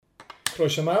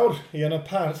Croeso mawr i yn y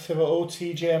parth efo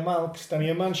OTJ a Malcs. Da ni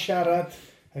yma'n siarad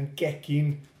yn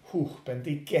gegin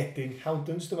bendigedig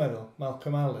Howdens, dwi'n meddwl.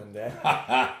 Malcolm Allen, de.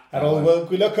 Ar ôl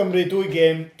gwylio Cymru 2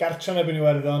 gêm, gartran ebyn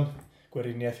Iwerddon,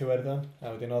 Gweriniaeth Iwerddon,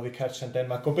 a wedyn oedd i cartran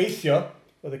Denmarc. Gobeithio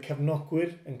oedd y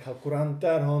cefnogwyr yn cael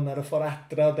gwrando ar hon ar y ffordd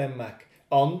adra o Denmarc.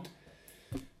 Ond,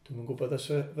 dwi'n gwybod os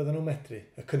fydden nhw'n medru.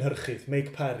 Y cynhyrchydd,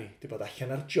 Make Parry, di bod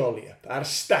allan ar Joliet, ar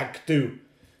Stag Do.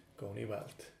 Gown ni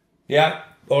weld. Ia,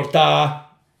 o'r da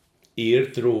i'r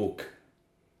drwg.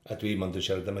 A dwi'n mond yn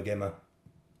siarad am y gema.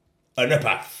 Yn y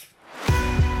path.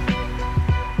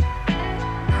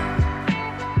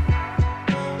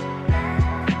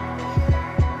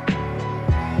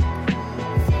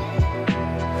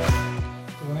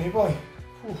 Dyma ni boi.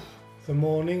 The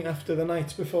morning after the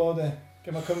night before, de.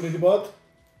 Gema Cymru di bod?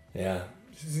 Ia.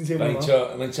 Faint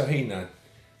o heina,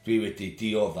 dwi wedi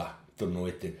diodda dwrnw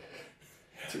wedyn.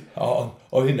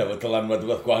 O hynna fod dylanwad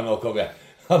rhywbeth gwahanol cofia.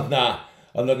 Ond na,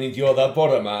 ond o'n i'n diodda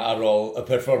bore yma ar ôl y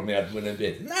perfformiad mwyn yn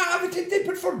byd. Na, fe ti'n dweud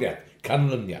perfformiad,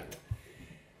 canlyniad.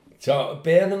 So,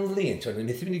 be yn ymlun, o'n i'n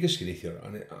methu mynd i gysgu neithiwr,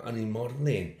 o'n i'n mor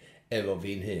lun efo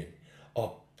fi'n hyn. O,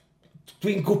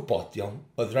 dwi'n gwybod, iawn,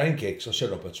 oedd Ryan Giggs o Sir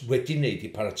Roberts wedi wneud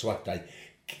i paratoadau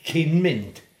cyn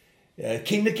mynd.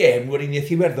 Cyn y gêm,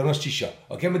 Weriniaeth Iwerddon os ti isio.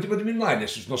 Oce, mae wedi bod yn mynd mlaen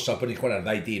nes nosaf bod ni'n chwarae'r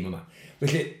ddau dîm yma.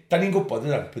 Felly, da ni'n gwybod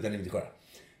yna pwy da ni'n mynd i chwarae.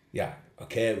 Ia,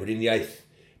 oce, Weriniaeth,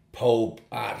 pob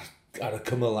ar y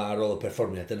cymylau ar ôl y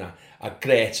perfformiad yna. A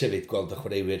gret hefyd gweld y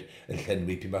chwaraewyr yn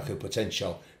llenwi pyn bach o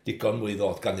potensial. Digon mwy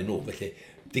ddod ganddyn nhw, felly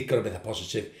digon o bethau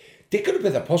positif. Digon o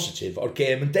bethau positif o'r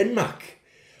gêm yn Denmarc.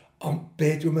 Ond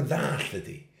be dwi'n mynd ddall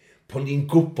ydi, po ni'n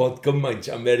gwybod gymaint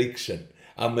am Eriksen,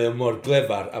 a mae o'n mor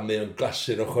glefar, a mae o'n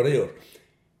glasur o chwaraewr.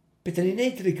 Be da ni'n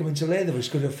neud ydi gymaint o ledd efo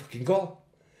sgwrio'r ffocin gol?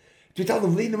 Dwi dal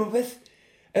yn flin am y beth.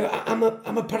 Am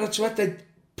y paratoadau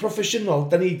proffesiynol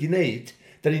da ni wedi wneud,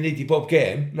 da ni'n neud i bob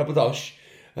gêm, na bod os.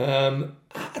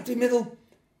 A dwi'n meddwl,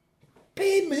 be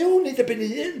mae o'n neud ar ben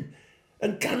ei hun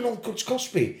yn ganol Coach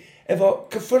Cosby, efo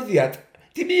cyffyrddiad,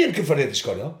 dim un cyffyrddiad i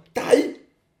sgorio, 2,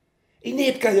 i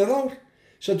neb gael o ddawr.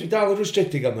 So dwi dal yn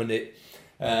rwystredig am hynny.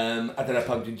 A dyna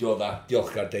pam dwi'n diodda,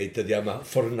 diolchgar deud, dyddi yma,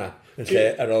 fforna, yn lle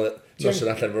ar ôl nos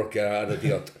yn allan frogia ar y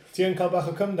diod. Ti'n cael bach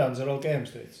o come-downs ar ôl games,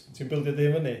 dweud? Ti'n bildio di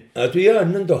fyny? Dwi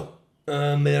yn do.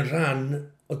 Mae'n rhan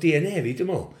o DNA fi, dwi'n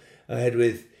meddwl.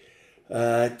 Oherwydd,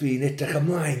 dwi'n edrych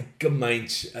ymlaen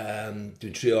gymaint,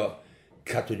 dwi'n trio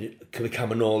cymryd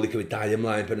cam yn ôl i cymryd 2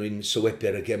 ymlaen pan dwi'n sylwebu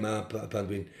ar y gema, pan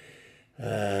dwi'n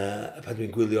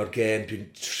gwylio'r gem, dwi'n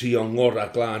trio ngora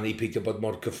glân i peidio bod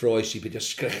mor cyffroes, i peidio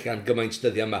sgrechian gymaint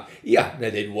dyddiau yma. Ia,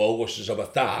 neu ddweud, wow, os ys o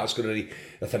beth da, os gwna ni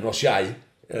fatha nos iau,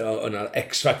 yna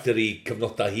X-Factor i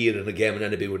cyfnodau hir yn y gem yn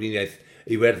ennibu Weriniaeth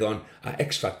Iwerddon, a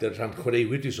X-Factor rhan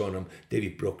chwaraewyr dwi'n sôn am,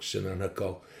 David Brooks yn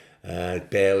anhygol,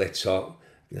 Bale eto,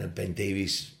 Ben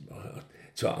Davies,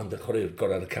 ond y chwaraewr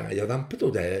gorau y cae, oedd ampydw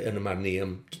de yn y marn ni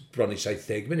am bron i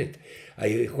 70 munud. A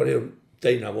i chwaraewr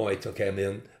 19 oed, oce,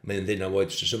 mae'n 19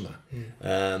 oed os yma.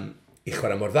 I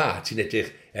chwarae mor dda, ti'n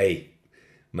edrych,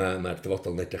 mae'r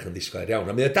dyfodol yn edrych yn ddisglair iawn.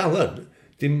 A mae'n dal yn,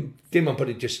 dim ond bod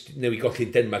ni'n just newi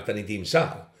golli'n Denmarc, da ni'n dîm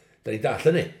sal, da ni'n dall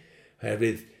yna.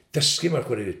 Herwydd, dysgu mae'r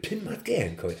chwaraewyr, 5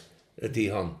 gêm, cofio, ydy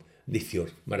hon, nithiwr,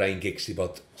 mae Ryan Giggs di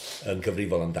bod yn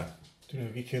gyfrifol amdan. Dwi'n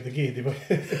nhw'n gicio'r gyd i bod.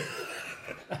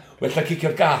 Wella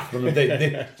cicio'r gath, maen nhw'n dweud, ni.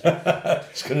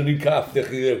 Sgynnu ni'n cath,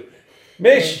 diolch i ddiw.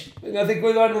 Mish, yna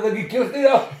ddigwydd o'n oedd yn gicio chdi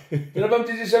o. Dyna bam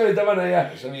ti di sefyd am hynna, ia.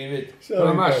 Sa'n ni'n fyd.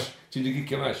 Dyna mas, ti'n di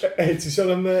gicio mas. Ti'n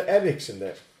sôn am Eriksen, de.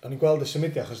 O'n i'n gweld y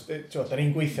symudiad, achos da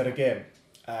ni'n gweithio ar y gêm.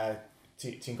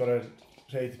 Ti'n gorau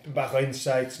rhaid bach o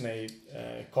insights neu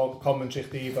commentary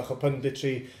chdi, bach o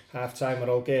punditry, half-time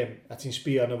ar ôl gêm. A ti'n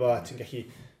sbio arno fo, a ti'n gallu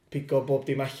pigo bob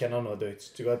dim allan ono, dweud.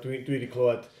 Dwi wedi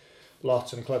clywed lot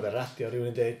yn clywed ar radio,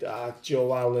 rhywun yn dweud, Joe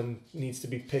Allen needs to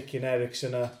be picking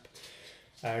Eriksen up.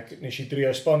 Ac nes i drio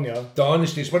esbonio. Do,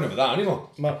 nes i esbonio fe dda, ni mo.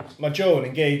 Mae Joe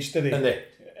yn engaged, ydy? Yndi.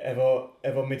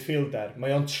 Efo midfielder. Mae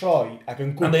o'n troi ac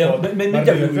yn gwybod...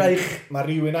 Mae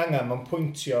rhywun angen, mae'n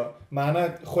pwyntio. Mae yna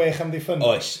 6 amddiffynnu.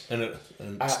 Oes, yn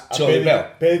troi bel.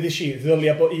 Be ddys i,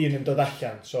 ddylia bo 1 yn dod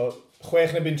allan. So,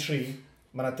 6 neu 3,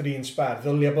 mae yna 3 yn sbar.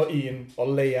 Ddylia bo 1 o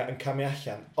leia yn camu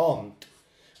allan. Ond,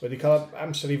 wedi cael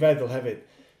amser i feddwl hefyd,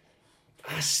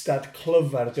 astad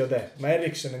clyfar, dio de. Mae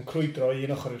Eriksen yn crwydro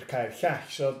un ochr i'r cair llall.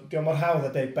 So, dio mor hawdd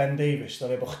a deud Ben Davies,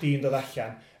 dyle bo chdi'n dod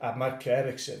allan a marcio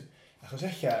Eriksen. Achos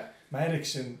mae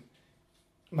Eriksen,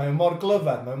 mae'n mor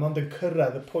glyfar, mae'n mond yn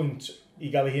cyrraedd y pwynt i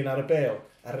gael ei hun ar y bel,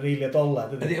 ar yr eiliad ola.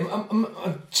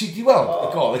 Ti di weld y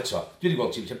gol eto? Dwi wedi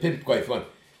gweld ti'n 5 gwaith fan.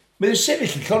 Mae'n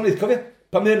sefyll yn llonydd, cofio?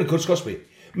 Pan mae'n yn cwrs Cosby.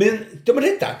 Dwi'n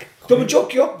rhedag, dwi'n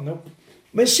jocio.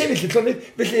 Mae'n sefyll yn llonydd.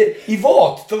 Felly, i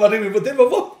fod, dyma rhywun fod efo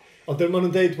fo. Ond dyma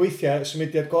nhw'n deud weithiau,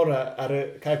 symudiad gorau ar y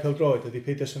cae pêl-droed ydy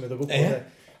peidio symud o gwbl.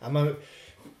 A mae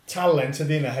talent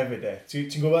ydy yna hefyd.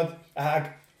 Ti'n gwybod?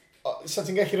 Sa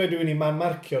ti'n gallu rhoi rhywun i man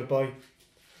marcio'r boi,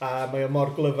 a mae o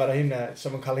mor glyfar a hynna,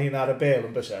 sa mae'n cael hynna ar y bêl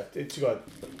yn bysau. Ti'n gwybod?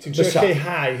 Ti'n trio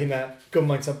lleihau hynna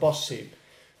gymaint a bosib.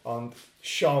 Ond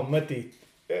siom ydy.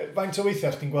 Faint o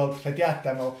weithiau chdi'n gweld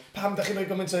rhediadau fel, pam da chi'n rhoi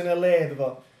gymaint o hynna ledd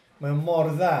efo? Mae o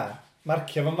mor dda.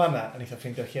 Marcio fan fanna, a neitha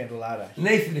ffeindio'r lle yn rhywle arall.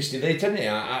 Neithon nes ti ddeud hynny,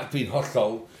 a dwi'n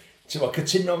hollol,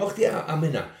 cytuno fo chdi am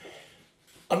hynna.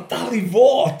 Ond dal i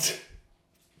fod,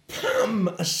 pam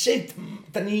a sut,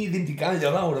 da ni ddim di gael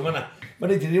o lawr am hynna.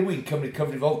 Mae'n neud i rywun cymryd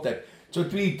cyfrifoldeb.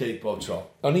 Dwi'n deud bob tro,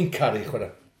 o'n i'n caru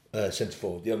chwarae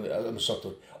centre-forward, am y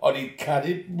sodwr. O'n i'n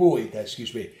caru bwyd,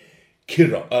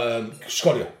 curo,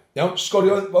 sgorio. Iawn,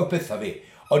 sgorio oedd bethau fi.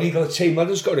 O'n i'n cael y teimlad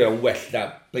yn sgorio yn well na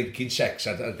blinking sex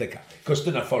ar deca. Cos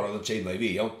dyna ffordd oedd yn teimlo i fi,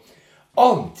 iawn.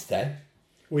 Ond, de...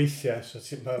 Weithiau, so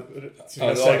ti'n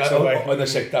sex o waith. Oedd y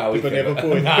sec da, weithiau. Dwi'n efo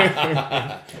bwyd.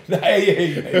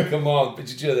 Hei, come on, beth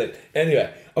ti'n trio dweud.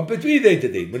 Anyway, ond beth dwi'n dweud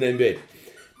ydy, mae'n ein byd.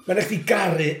 Mae'n eich di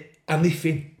garu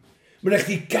amddiffyn. Mae'n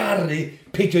eich di garu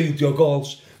peidio iwdio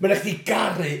gols. Mae'n eich di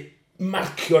garu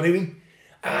marcio rhywun.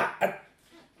 A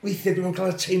weithiau dwi'n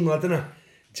cael y teimlad yna.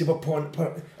 Ti'n bod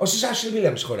os oes Ashley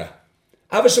Williams chwarae,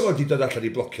 a fysa fod i dod allan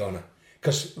i blocio hwnna.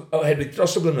 Cos oherwydd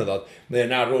dros y blynyddoedd,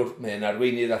 mae'n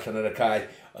arweinydd allan ar y cae,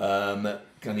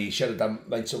 gan i siarad am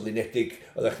faint o flinedig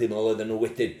oedd eich ddim oedd yn nhw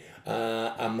wedyn,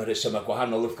 am y rhesymau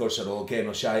gwahanol wrth gwrs ar ôl gêm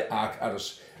o siau ac aros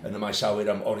yn y maes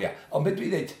awyr am oriau. Ond beth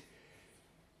dwi'n dweud,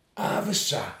 a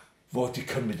fysa fod i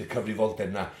cymryd y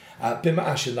cyfrifoldeb yna, a be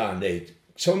mae Ash yn dda yn dweud,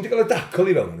 so wedi cael y dacol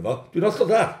i fewn yn efo, dwi'n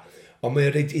hollol dda, ond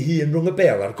mae'n rhaid i hun rhwng y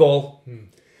bel ar gol.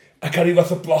 Ac ar ryw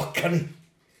fath o bloc ani.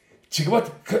 Ti'n gwybod,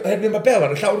 hefyd mae bel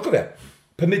ar y llawr, gofio?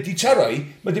 Pan mae di taroi,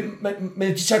 mae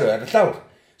di taroi ar y llawr.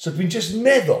 So dwi'n just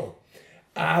meddwl,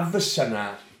 a fysa na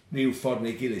rhyw ffordd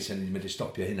neu gilydd sy'n ni'n mynd i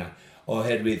stopio hynna,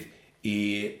 oherwydd i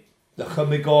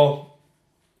ddychymig o,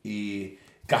 i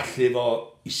gallu fo,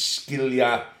 i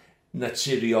sgiliau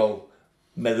naturiol,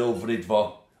 meddylfryd fo,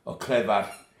 o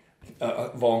clefar,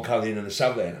 fo'n cael un yn y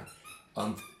safle yna.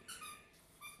 Ond,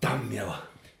 damio fo.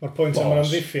 Mae'r pwynt am yr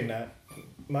amddiffyn yna,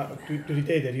 dwi wedi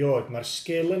deud erioed, mae'r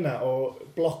sgil yna o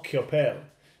blocio pel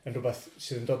yn rhywbeth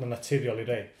sydd yn dod yn naturiol i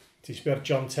rei. Ti'n sbio ar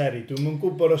John Terry, dwi'n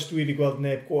gwybod os dwi wedi gweld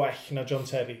neb gwell na John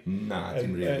Terry. Na,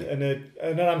 dim really.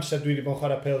 Yn yr amser dwi wedi bod yn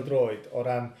chwarae pel droed, o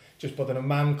ran just bod yn y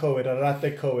man cywir, ar yr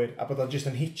adeg cywir, a bod o'n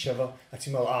just yn hitio fo, a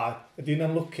ti'n meddwl, ydy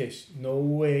hynna'n lwcus? No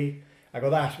way. Ac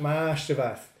oedd Ash, mae Ash rhy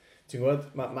fath. Ti'n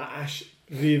gwybod? Mae Ash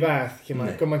rhy fath, lle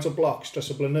mae gymaint o blocs dros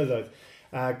y blynyddoedd.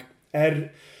 Ac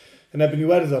yn ebyn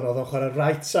Iwerddon, oedd o'n chwarae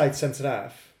right side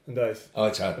centre-half, yn doedd? O,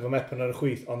 tad. Efo Mepan ar y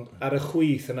chwith, ond ar y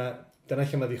chwith yna, dyna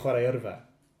lle mae di chwarae yrfa.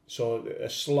 So, y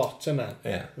slot yna,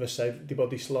 fysa di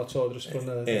bod i slot o dros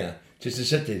blynyddoedd. Ie, jyst yn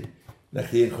sydyn, na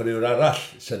chdi yn chwaraewr arall,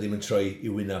 sa ddim yn troi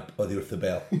i wynab oddi wrth y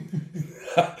bel.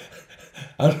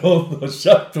 Ar ôl o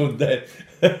Sadwn, de.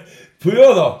 Pwy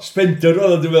oedd o? Spender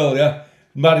oedd o, dwi'n meddwl, ia?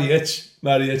 Marriott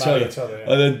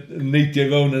oedd yn neidio i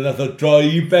fewn yn nath o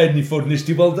droi i ben i ffwrdd nes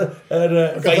ti bod yr...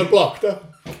 Gath o'r bloc, do?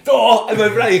 Do,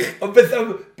 efo'n fraich. Ond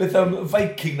beth am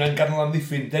Viking na'n ganol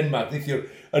amddiffyn Denmark, neithiwr.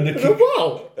 Yn y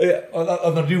wal? Oedd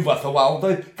o'n rhyw fath o wal,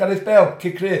 doedd? Gareth Bale,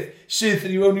 Cicrydd, sydd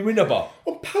yn i fewn i wyn o bo.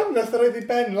 Ond pam nath o roed i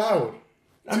ben lawr?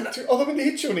 Oedd o'n mynd i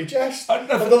hitio ni, jest?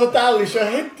 Ond oedd o dal eisiau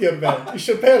hedio'r ben,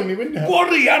 eisiau'r pel ni wynna.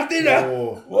 Warrior, dyna!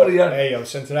 Warrior. Ei, oedd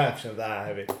centre-half sy'n dda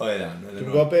hefyd. O, ia. Dwi'n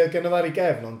gwybod beth gen o far i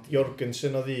gefn, ond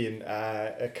Jorgensen oedd un, a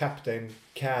y captain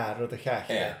Carr oedd y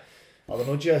llall. Oedd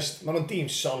nhw just, maen nhw'n dîm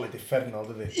solid effernol,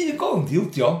 dydy. Un gol yn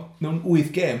dildio mewn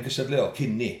 8 gêm gysadleuol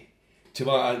cyn ni. Ti'n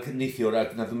bo, a neithiwr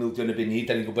ac nath ymwyldio yn y byn ni,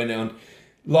 da ni'n gwybod yna,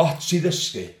 ond lot i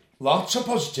ddysgu. Lots o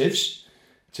positives.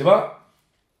 Ti'n bo,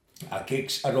 a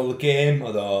gigs ar ôl y gêm,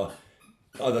 oedd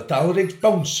o dal reit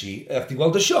bouncy, a'ch ti'n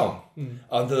gweld y Sean,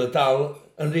 ond oedd o dal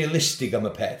yn realistig am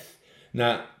y peth.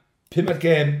 Na, 5 ar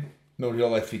gêm mewn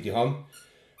rheolaeth fidi hon,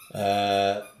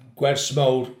 gwers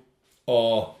mawr o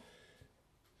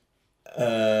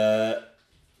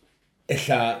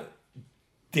ella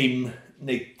dim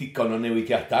neu digon o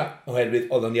newidiadau, oherwydd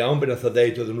oedd o'n iawn beth nath o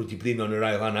ddeud oedd nhw wedi blino yn yr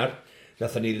ail hanner.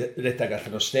 Nath o'n i redag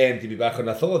allan o stem, di fi bach o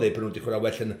nath o ddeud bod nhw wedi chwarae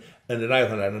well yn yr ail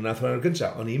hanner yn nath o'n o'r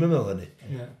gyntaf. O'n i'n meddwl hynny.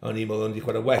 O'n i'n meddwl o'n wedi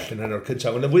chwarae well yn hanner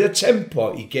cyntaf. Ond y fwy o tempo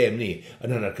i gêm ni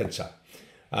yn hanner cyntaf.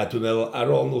 A dwi'n meddwl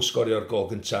ar ôl nhw sgorio'r gol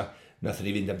gyntaf, nath o'n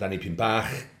i fynd amdani pyn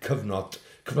bach, cyfnod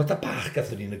a bach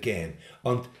gath o'n i'n y gêm.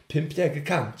 Ond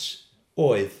 50%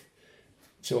 oedd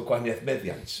sef o gwahaniaeth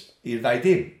meddiant i'r ddau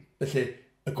dim. Felly,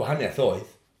 y gwahaniaeth oedd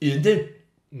un dim.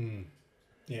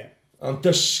 Ond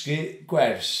dysgu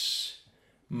gwers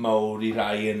mawr i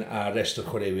Ryan a rest o'r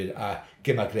chwaraewyr a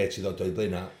gema gret i ddod o'i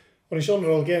blaena. O'n i sôn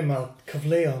ar ôl gêm mal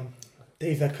cyfleon,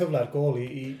 deuddag cyfle ar gol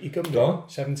i Gymru. Do?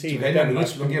 17. Ti'n gael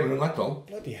yn gêm yn ymladol?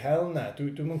 Bloody hell na,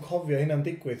 dwi'n mwyn cofio hynna'n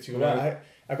digwydd.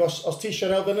 Ac os ti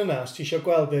eisiau elfen yna, os ti eisiau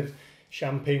gweld i'r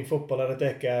champagne football ar y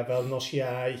degau fel nos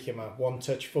iau, lle mae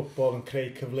one-touch football yn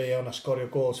creu cyfleon a sgorio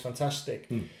gols ffantastig.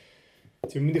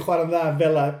 Ti'n mynd i chwarae'n dda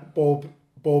fel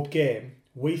bob gêm,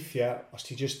 weithiau, os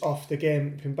ti just off the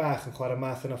game pyn bach yn chwarae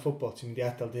math yna ffwbol, ti'n mynd i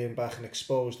adael dyn bach yn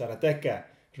exposed ar y degau.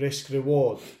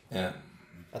 Risk-reward. Yeah.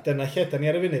 A dyna lle, da ni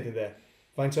ar y funud ynddo.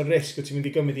 Faint o risg wyt ti'n mynd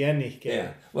i gymryd i ennill gêm.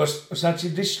 Yeah. Os na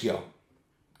ti'n risgio,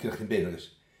 gyda chdi'n byd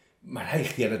oes, mae'n rhaid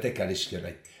chdi ar y degau risgio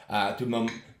rai. A dwi'n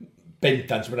meddwl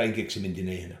bendant mae rhaid gig sy'n mynd i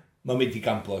neud hynna. Mae'n mynd i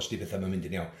gamblo os di bethau mae'n mynd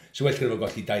i'n iawn. So well gyda fo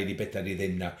golli 2 i 4 i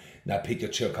ddim na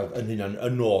peidio trio cael yn hynna'n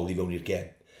yn ôl i fewn i'r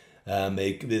gêm.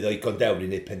 Fydd o'i gondewr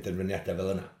i wneud penderfyniadau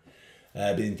fel yna.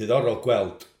 Bydd hi'n diddorol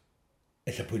gweld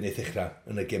ella pwy wneud ddechrau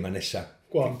yn y gema nesaf.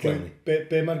 Gwan,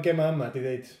 be mae'r gema yma di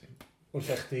ddeud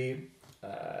wrth eich di,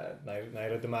 na i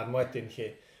roed y marn wedyn lle,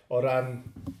 o ran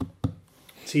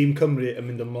tîm Cymru yn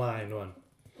mynd ymlaen rwan?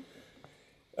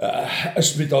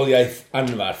 Ysbrydoliaeth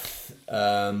anfarth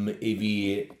i fi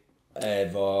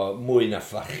efo mwy na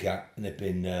fflachia yn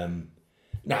ebyn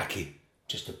naci,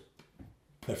 just y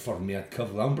perfformiad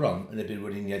cyflawn bron yn ebyn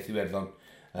Weriniaeth Iwerddon.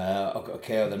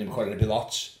 Oedden ni'n chwarae yn ebyn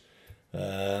lot,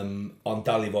 ond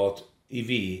dal i fod i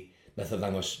fi, nath o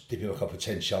ddangos dipyn bach o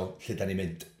potensial lle da ni'n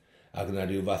mynd. Ac yna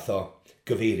rhyw fath o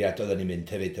gyfeiriad oedden ni'n mynd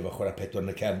hefyd efo chwarae 4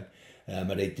 yn y cefn.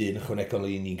 Mae rei dyn ychwanegol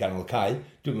i ni'n ganol cae.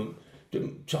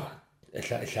 Ella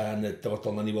yn y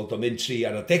dyfodol na ni weld o mynd 3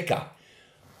 ar y dega.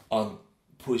 Ond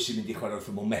pwy sy'n mynd i chwarae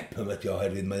wrth ymwyl Mepham ydi o,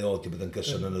 oherwydd mae o wedi bod yn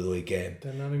gyson yn y 2 gêm.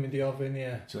 Dyna ni'n mynd i ofyn,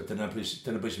 ie. Dyna pwy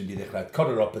sy'n mynd i ddechrau.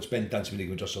 Conor Roberts bendant sy'n mynd i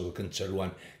gymryd drosodd o gyntaf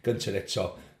rwan. Gyntaf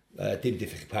eto. Dim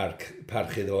diffyg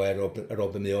parch iddo ar ôl be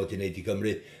mae o wedi wneud i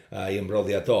Gymru i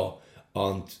ymroddiad o,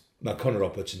 ond mae Conor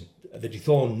Roberts yn fedri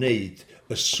ddo'n wneud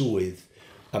y swydd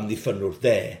am ddiffynwr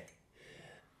dde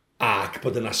ac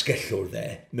bod yn asgellwr dde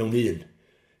mewn un.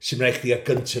 Sy'n rhaid chdi gael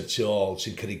gyntaf tu ôl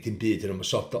sy'n cynnig dim byd yn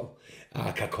ymwysodol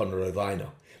a cael Conor o'i flaen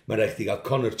o. Mae'n rhaid chdi gael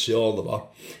Conor tu ôl o fo,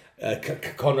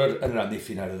 Conor yn rhan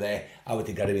ddiffyn ar y dde a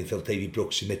wedyn gael rhywun fel Davy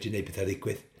Brooks sy'n medru wneud bethau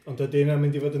ddigwydd. Ond ydy yna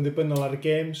mynd i fod yn ddibynnol ar y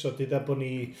gêm, so dyda bod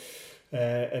ni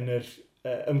yn yr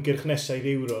ymgyrch nesaf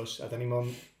i'r Euros, a da ni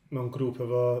mewn grŵp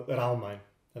efo yr Almain.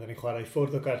 A da ni'n chwarae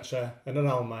ffwrdd o gartre yn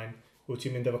yr Almain, wyt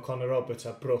ti'n mynd efo Conor Roberts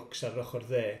a Brooks ar ochr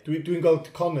dde. Dwi'n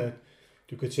gweld Conor,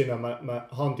 dwi'n cytuno, mae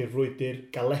hon di'r frwydr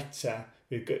galeta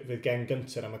fydd gen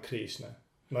gynter am y Cris na.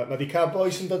 Mae di cael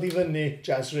boes yn dod i fyny,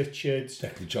 Jazz Richards.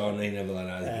 Declan John ein efo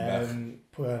yna.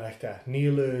 Pwy arall da?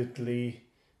 Neil Erdley.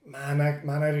 Mae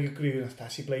yna rhyw griw nath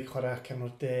Dasi Blake chwarae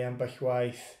cefnor de am bach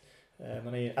waith.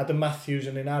 Adam Matthews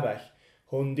yn un arall.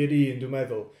 Hwn di'r un, dwi'n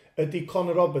meddwl. Ydy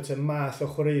Conor Roberts yn math o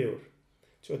chwaraewr?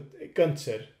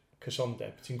 Gynter,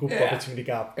 cysondeb. Ti'n gwybod beth ti'n mynd i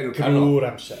gael drwy'r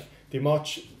amser. Dim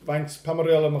ots, faint pa mor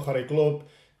reol am y chwarae glwb,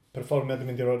 perfformiad yn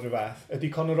mynd i roed rhyw fath. Ydy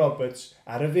Conor Roberts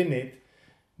ar y funud,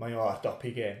 mae o ar dop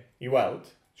i gêm. I weld,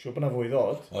 siŵr bod yna fwy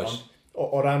ddod.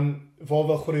 O ran fo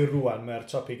fel chwaraewr rwan, mae ar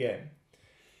top i gêm.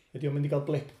 Ydy o'n mynd i gael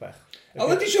blip bach? A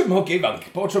wedi siwr mhogi ifanc,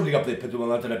 bod tro wedi cael blip, dwi'n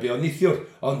meddwl dyna be o nithiwr,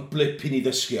 ond blip i ni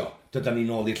ddysgu o. Dyda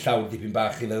ni'n ôl i'r llawr dipyn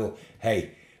bach i feddwl, hei,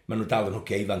 maen nhw dal yn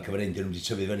hogia ifanc efo ein, dyn nhw wedi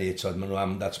tyfu fyny eto, maen nhw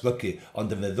am datblygu,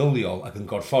 ond yn feddyliol ac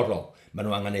yn gorfforol, maen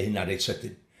nhw angen ei hynna reit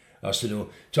sydyn. Os dyn nhw,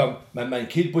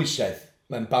 mae'n cydbwysedd,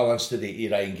 mae'n balans dydi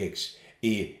i Ryan Giggs.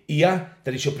 Ia,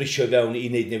 da ni eisiau brisio fewn i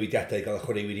wneud newidiadau i gael y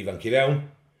chwaraewyr ifanc i fewn,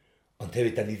 ond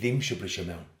hefyd da ni ddim eisiau brisio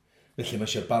mewn. Felly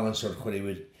mae eisiau balans o'r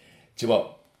chwaraewyr,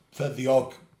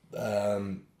 ffyddiog,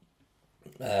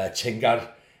 tengar,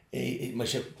 mae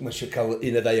eisiau cael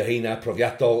un o ddau o heina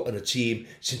profiadol yn y tîm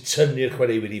sy'n tynnu'r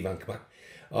chwaraewyr ifanc yma.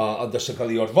 Ond os o'n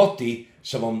cael ei orfodi,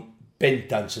 so mae'n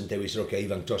bendant yn dewis yr ogia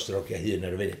ifanc dros yr ogia hyn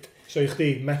ar y funud. So i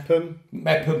chdi, Mepham?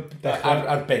 Mepham,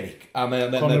 arbennig.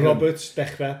 Conor Roberts,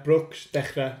 dechrau, Brooks,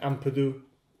 dechrau, Ampadu,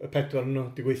 y 4 nhw,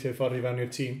 di gweithio ffordd i fewn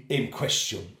i'r tîm. Im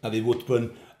cwestiwn. A fi Woodburn,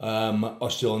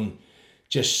 os o'n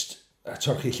just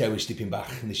torchi llewis dipyn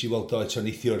bach. Nes i weld o eto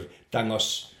neithiwr dangos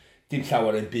dim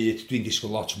llawer yn byd, dwi'n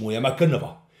disgwyl lot mwy, a mae gynno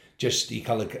fo. Just i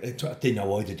cael y 19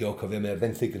 oed ydi o, cofio mae'r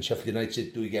fenthyg yn Sheffield United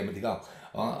 2 gem wedi cael.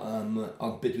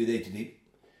 Ond beth dwi'n dweud ydi,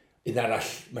 un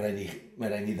arall, mae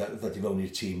rhaid ni ddod i fewn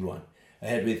i'r tîm rwan.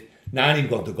 Oherwydd, na ni'n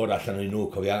gweld y gorau allan o'n nhw,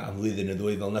 cofia, am flwyddyn y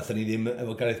ddwy, fel nath ni ddim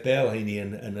efo Gareth Bale heini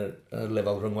yn y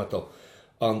lefel rhyngwladol.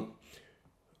 Ond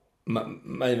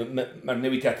mae'r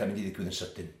newidiadau mynd i ddigwydd yn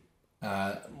sydyn. A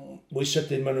mwy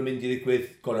sydyn maen nhw'n mynd i ddigwydd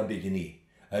gorau'n byd i ni.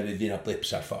 Oherwydd fydd yna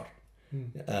blips ar ffordd.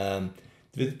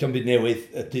 Dwi'n byd newydd,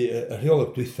 y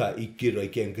rheolwg dwytha i giro i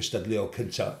gem gystadleol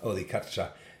cyntaf oedd i cartra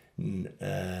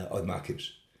oedd Mark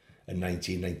Hughes yn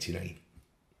 1999.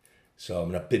 So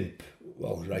mae yna 5,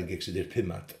 wel, Ryan Giggs ydy'r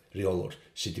 5 reolwr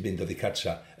sydd wedi mynd oedd i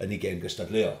cartra yn ei gêm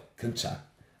gystadleuol cynta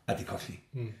a di colli.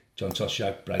 John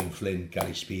Toshack, Brian Flynn,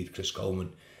 Gary Speed, Chris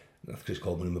Coleman. Nath Chris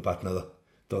Coleman yn mynd na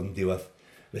dod yn diwedd.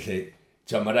 Felly,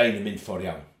 mae rhain yn mynd ffordd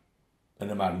iawn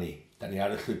yn y marn ni. Da ni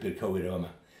ar y llwybr cywir o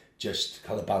yma. Just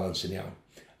cael y balans yn iawn.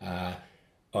 A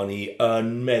o'n i yn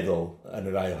meddwl yn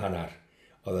yr ail hanner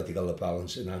oedd wedi cael y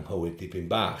balans yn anghywir dipyn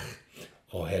bach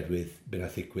oherwydd bydd na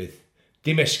ddigwydd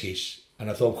dim esgus, a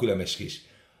nath o'n chwilio am esgus,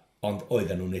 ond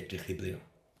oedden nhw'n edrych i blino.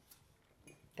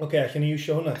 Oce, allan ni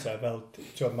iwsio hwnna ta, fel,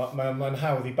 mae'n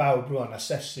hawdd i bawb rwan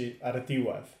asesu ar y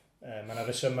diwedd. Mae'n ar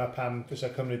y syma pam fysa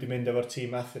Cymru wedi mynd efo'r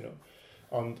tîm athyn nhw.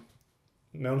 Ond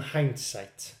mewn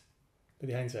hindsight,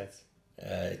 beth i hindsight?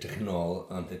 Edrych yn ôl,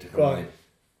 ond edrych yn ôl.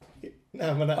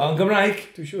 Na, mae'n... Ond Gymraeg?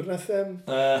 Dwi'n siŵr nath...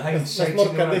 Hindsight nath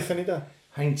Morgan ddeitha ni da.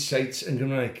 Hindsight yn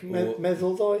Gymraeg.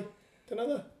 Meddwl ddoe. Dyna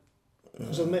dda.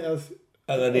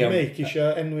 Oedd meic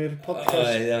eisiau enwi'r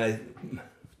podcast.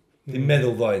 Dim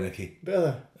meddwl ddoe na ci. Be oedd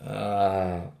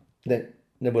e?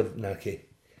 Ne bod na ci.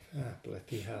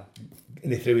 Bloody hell.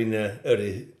 Nid rhywun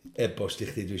yrru e-bost i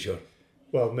chdi, dwi'n siwr.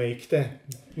 Wel, meic de.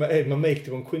 Mae meic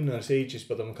di bod yn cwyno ars ages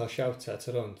bod o'n cael shout-out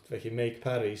ar ond. Felly meic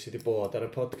Parry sydd wedi bod ar y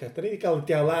podcast. Da ni wedi cael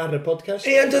diawl ar y podcast.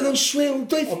 Ond oedd o'n swil,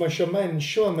 doedd? O, mae eisiau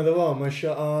mensio, meddwl fo. Mae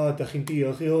eisiau, da chi'n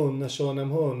diolch i hwn a sôn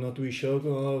am hwn. O, dwi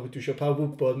eisiau pawb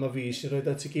wybod, mae fi sy'n rhoi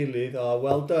at y gilydd. O,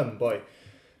 well done, boy.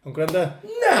 Ond gwranda...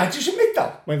 Na, dwi eisiau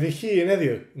medal. Mae'n ddi llun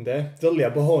heddiw, ynddo?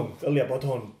 Dylia bod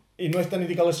hwn. Unwaith da ni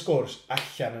wedi cael y sgwrs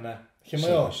allan yna. Lle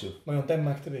mae o? Mae o'n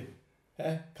Denmark, dydi?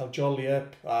 Cael jolly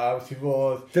up, wrth i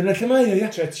fod... Dyna lle mae o, ia?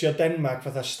 Tretio Denmark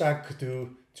fatha stag,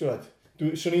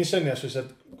 swn i'n syniad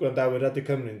sy'n gwrandawyr Radio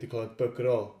Cymru wedi clywed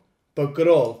Bugger All. Bugger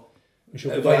All? Mi'n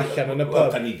siŵr bod o allan yn y pub.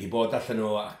 Da ni wedi bod allan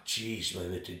o, jeez, mae'n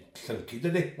wedi llyncu,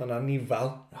 dydi? Mae'n anifal.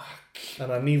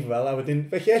 Mae'n anifal, a wedyn,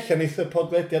 felly allan eith y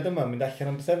podlediad yma, mynd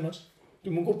allan am bythefnos.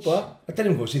 Dwi'n mwyn gwybod. A da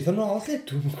ni'n gwybod sydd o'n ôl, lle?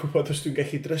 Dwi'n mwyn gwybod os dwi'n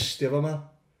gallu drystio fo, Mel.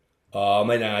 O,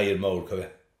 mae'n air mowr, cofio.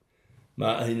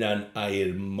 Mae hynna'n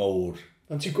air mowr.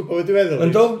 Ond ti'n gwybod beth dwi'n feddwl?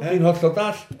 Ynddo, fi'n hollol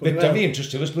dall. Fydda fi'n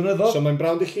trystio fes blynyddo. So mae'n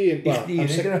brawn di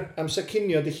llun. Amser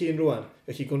cinio di llun rwan.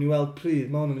 Felly gwn i weld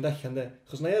pryd mae hwn yn mynd allan, de.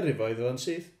 Chos na i yrru fo iddo fo'n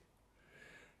syth.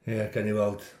 Ie, gan i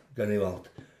weld.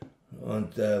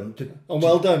 Ond... Ond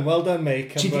well done,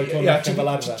 mate.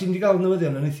 Ti'n di gael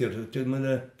newyddion yn eithio, dwi'n mynd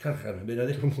y carchan.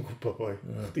 Dwi'n mynd gwybod, boi.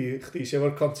 Chdi eisiau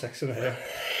fo'r context yna, ia.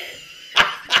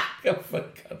 Gaffa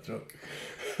cadro.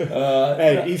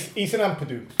 Ethan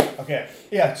Ampadu. Oce.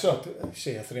 Ia, so,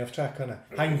 athyn ni off track hwnna.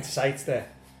 Hindsight, de.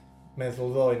 Meddwl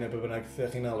ddoe neu beth bynnag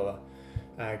ddech chi'n alw fo.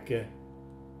 Ag...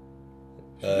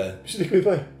 Beth sy'n digwydd,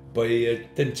 boi? Boi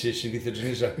dentist sy'n gweithio dyn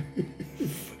nisa.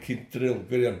 Fucking drill,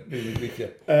 gwirion. Rwy'n gweithio.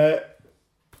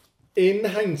 In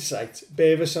hindsight,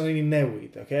 be fysa ni'n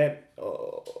newid, oce?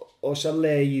 Os a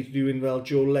le i rhywun fel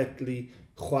Joe Ledley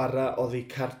chwarae oddi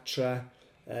cartra,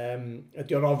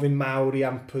 ydy o'r ofyn mawr i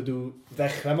Ampadu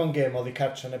ddechrau mewn gêm oddi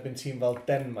cartra yn ebyn tîm fel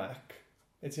Denmark.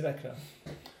 E ti'n recno?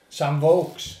 Sam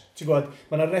Vokes. Ti'n gwybod,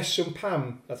 mae yna reswm pam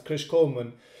nath Chris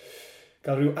Coleman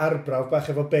gael rhyw arbrawf bach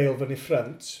efo Bale fyny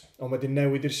ffrynt, ond wedi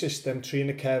newid i'r system 3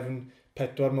 yn y cefn,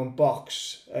 4 mewn bocs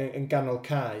yn ganol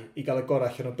cae i gael y gorau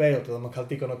allan o Bale, doedd o'n cael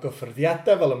digon o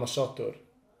gyffyrddiadau fel ymosodwr.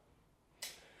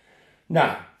 Na,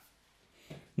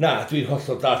 dwi'n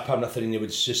hollol dall pam nath ni'n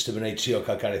newid system yn ei trio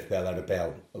cael Gareth Bale ar y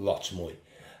Bale lot mwy.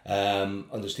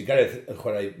 Ond os di Gareth yn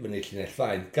chwarae fyny llinell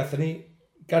flaen, gatho ni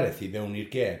Gareth i mewn i'r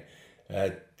gêm.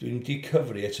 Dwi'n wedi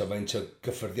cyfri eto faint o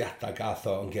gyffyrddiadau gath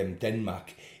o yn gêm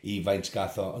Denmark i faint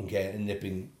gath o yn gêm yn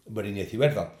ebyn Weriniaeth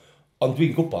Iwerddon. Ond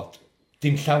dwi'n gwybod,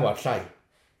 dim llawer llai.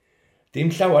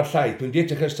 Dwi'n wedi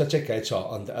edrych ar strategau eto,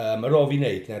 ond mae'r o fi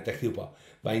wneud, na dech chi wybod,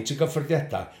 faint o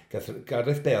gyffyrddiadau gath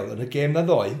Gareth Bale yn y gêm na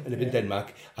ddoe yn ebyn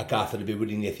Denmark a gath yn ebyn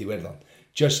Weriniaeth Iwerddon.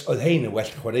 Just oedd hein yn well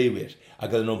chwaraewyr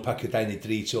ac oedd nhw'n pacio 2 neu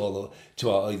 3 tôl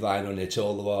o'i flaen o'n neu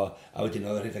tôl o a wedyn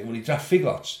oedd yn rhedeg yn traffig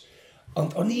lots.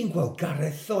 Ond o'n i'n gweld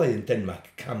Gareth ddoe yn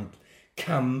Denmark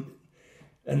cam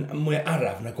yn mwy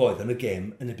araf na oedd yn y gêm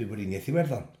yn ebyn Weriniaeth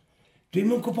Iwerddon. Dwi'n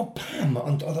mwyn gwybod pam,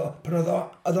 ond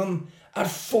oedd o'n ar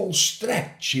full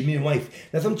stretch i mi yn waith.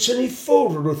 Nath o'n tynnu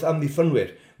ffwrdd wrth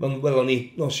amddiffynwyr, welon ni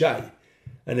nos iau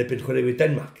yn ebyn chwaraewyr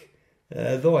Denmark.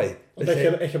 Ddoe. Ond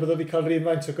eich bod wedi cael rhywun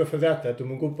faint o gyffyrddiadau, dwi'n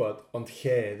mwyn gwybod, ond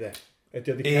lle, de.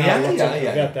 Ydy wedi cael lot o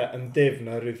gyffyrddiadau yn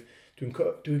difn oherwydd. Dwi'n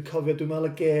cofio, dwi'n meddwl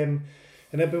y gêm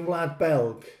yn ebyn Wlad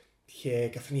Belg, lle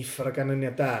gathon ni ffar o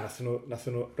ganlyniad da,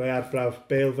 nathon nhw rhoi arbrawf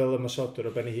Bale fel ymosodwr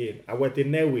o ben ei hun, a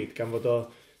wedyn newid gan fod o,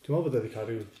 dwi'n meddwl bod wedi cael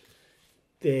rhyw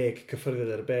 10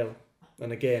 cyffyrddiad ar y Bale.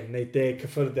 yn y gêm, neu 10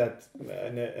 cyffyrddiad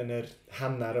yn yr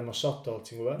hanner ymosodol,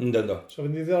 ti'n gwybod? Ynddo. So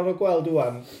fydd ddiddorol gweld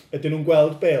wan, ydyn nhw'n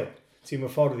gweld Bale, tîm y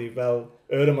fforddi fel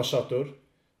yr ymosodwr,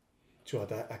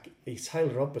 ac i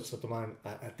Tyler Roberts dod ymlaen,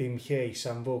 a dim lle i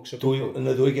Sam Vokes. Yn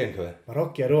y ddwy gêm, cyfe? Mae'r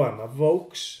ogia rwan, mae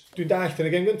Vokes, dwi'n dallt yn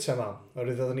y gêm gyntaf mal,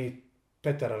 oherwydd oedden ni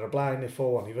 4 ar y blaen neu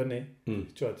 4 i fyny.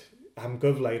 Am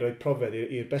gyfle i roi profiad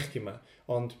i'r bechgyn yma.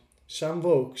 Ond Sam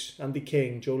Vokes, Andy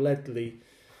King, Joe Ledley,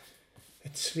 y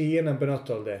 3 yna'n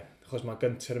benodol de, achos mae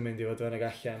gynter yn mynd i fod fyny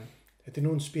allan. Ydyn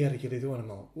nhw'n sbio ar ei gilydd o'n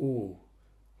ymwneud,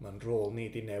 mae'n rôl ni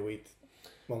di newid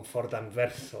mewn ffordd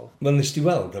anferthol. Wel, nes ti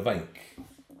weld y fainc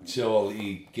tu ôl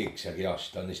i gigs ag i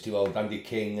ost, nes ti weld Andy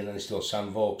King yna, nes ti weld Sam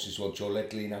Vokes, nes ti weld Joe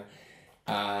Ledley yna.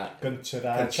 Gynter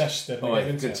a Chester.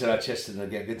 Gynter a Chester yn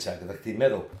y gêm gyntaf, gyda chdi'n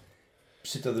meddwl.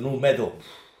 Sut oedden nhw'n meddwl?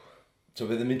 So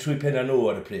fydd yn mynd trwy penna nhw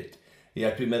ar y pryd.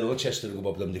 Ia, dwi'n meddwl o Chester yn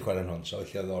gwybod bod ym wedi chwarae'n hon, so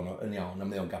felly oedd o'n yn iawn, a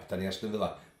mae o'n gapdan i Aston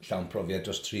Villa, llawn profiad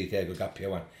dros 30 o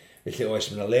gapiau wan. Felly oes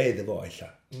mae'n le iddo fo, illa.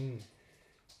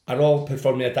 Ar ôl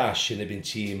perfformiad Ash yn ebyn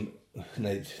tîm,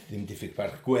 wneud ddim diffyg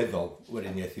barch gweddol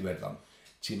weriniaeth i werddon,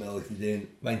 ti'n meddwl eich dyn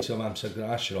faint o amser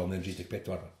gyda Ash ar ôl mewn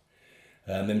 34.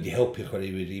 Mae'n mynd i helpu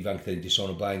chwaraewyr ifanc, dyn di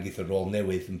sôn o blaen gyda'r rôl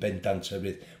newydd yn bendant,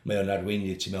 oherwydd mae o'n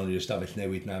arweinydd ti'n mewn i'r ystafell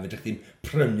newid na, fedrwch chi'n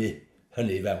prynu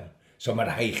hynny fewn. So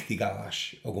mae'r haich di gael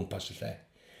Ash o gwmpas y lle.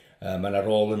 Mae'n ar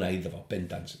ôl yna iddo fo,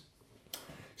 bendant.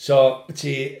 So,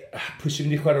 pwy sy'n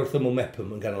mynd i chwarae wrth ymwyl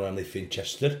Mepham yn ganol amddiffyn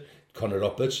Chester, Conor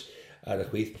Roberts ar y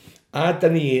chwith. A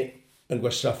da ni yn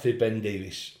gwasraffu Ben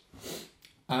Davies.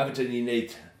 A fydda ni'n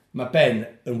neud, mae Ben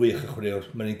yn wych y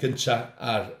chwaraewr. Mae'n un gyntaf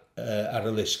ar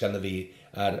y list gan y fi,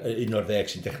 ar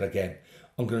 11 sy'n dechrau gem.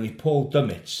 Ond gyda ni Paul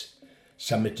Dummett,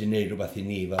 sa'n mynd i wneud rhywbeth i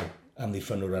ni fel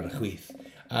amddiffynwr ar y chwith.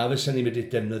 A fysa ni'n mynd i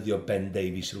defnyddio Ben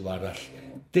Davies rhywle arall.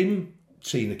 Dim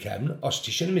trin y cefn, os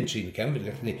ti eisiau mynd trin y cefn, fydd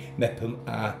gallu ni Mepham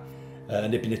a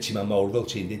yn ebyn y tîm mawr fel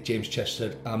ti'n dweud, James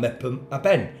Chester a Mepham a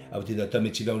Ben. A wedyn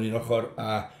dymud ti fewn un ochr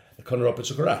a Conor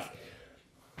Roberts ochr all.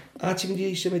 A ti'n mynd i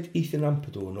eisiau mynd Ethan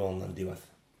Ampadu yn ôl na'n diwedd.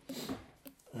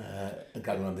 Yn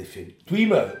ganol amddiffyn.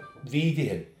 Dwi'n meddwl, fi di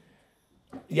hyn,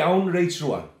 iawn reit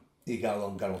rwan i gael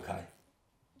o'n ganol cae.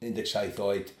 17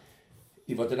 oed.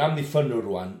 I fod yn amddiffynwr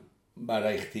rwan, mae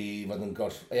rai chdi fod yn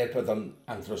bod o'n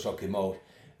anthrosogi mawr,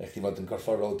 rai chdi fod yn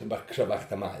gorfforol pyn bach cryfach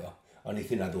da mae o, ond i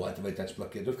ddina ddwad efo'i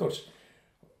datblygiad. Wrth gwrs,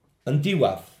 yn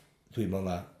diwedd, dwi'n meddwl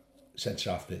na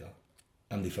centre half bydd o,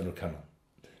 amddiffynwr canol.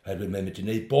 Herwydd mae'n mynd i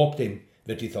wneud bob dim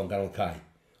fedrith o'n ganol cae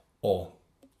o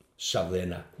safle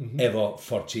yna, efo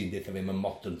 14 dweud fe, mae'n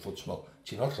modern football,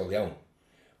 ti'n hollol iawn.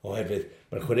 Oherwydd,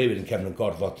 mae'r chwaraewyr yn cefn yn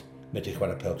gorfod medru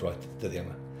chwarae pêl-droed dyddiau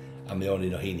yma, a mae o'n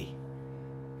un o heini.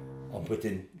 Ond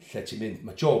wedyn, lle ti'n mynd,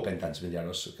 mae Joe bendant yn mynd i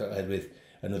aros, oherwydd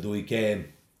yn y ddwy gêm,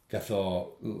 gath o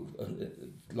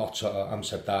lot o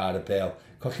amser da ar y bel.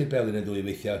 Colli'r bel yn y ddwy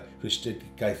weithiau,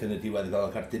 gaeth yn y diwedd i gael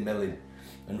o Cardyn Melin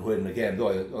yn hwyr yn y gêm,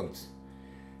 ddoe. Ond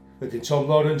wedyn, Tom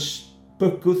Lawrence,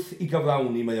 bygwth i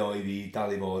gyflawni mae o i fi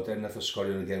dal i fod, nath o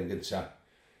sgorio yn y gêm gyntaf.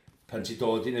 Pan ti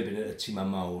dod i'n ebyn y tîm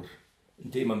mawr,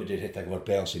 yndi, mae'n mynd i'r rhedeg efo'r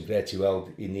bel sy'n gret i weld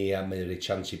i ni a mae'n rhaid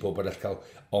chans i bob arall cael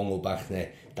ongl bach neu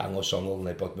dangos ongl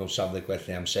neu bod mewn safle gwell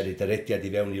neu amseru dyrediad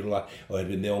i fewn i rwla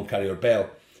oherwydd mewn cario'r bel.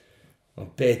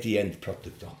 Ond be di end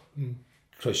product o?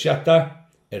 Croesiadau,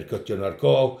 ergydion ar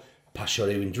gol, pasio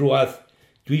rhywun drwad.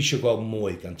 Dwi eisiau gweld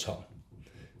mwy gan Tom.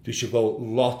 Dwi eisiau gweld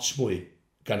lot mwy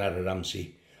gan Aaron Ramsey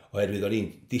oherwydd o'n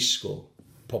i'n disgwyl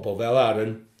pobl fel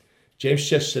Aaron, James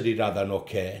Chester i radda'n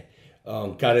oce,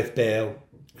 ond Gareth Bale,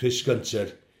 Chris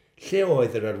Gunter, lle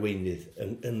oedd yr arweinydd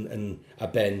a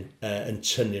Ben yn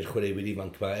tynnu'r chwaraewyr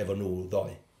ifanc yma efo nhw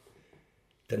ddoe.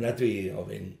 Dyna dwi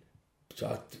ofyn.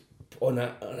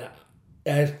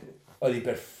 Oedd hi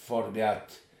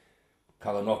berfformiad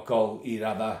cael y nogol i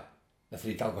radda, nath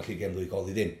ni dal golli gem ddwy gol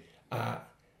i ddim. A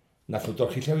nath nhw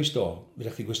dorchi llewis do,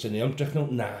 fydda chi gwestiynu ond drech nhw,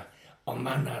 na, ond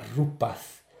mae yna rhywbeth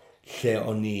lle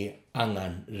o'n ni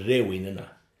angen rewyn yna.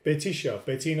 Be ti isio,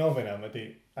 be ti'n ofyn am ydy,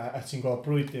 a ti'n gweld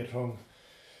brwydr rhwng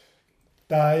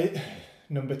 2,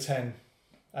 number 10,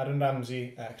 Aaron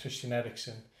Ramsey a Christian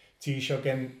Eriksen. Ti isio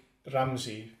gen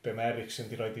Ramsey, be mae Eriksen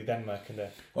di roed i Denmark ynddo.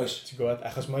 Oes. Ti'n gwybod?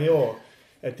 Achos mae o,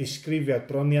 y disgrifiad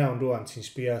bron iawn rwan, ti'n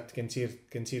sbiad gen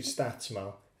ti'r stats yma,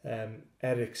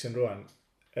 Eriksen rwan,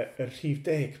 y rhif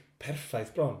 10,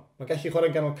 perffaith bron. Mae'n gallu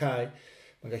chwarae'n ganol cae,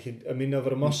 mae'n gallu ymuno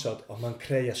fo'r ymosod, ond mae'n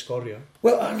creu a sgorio.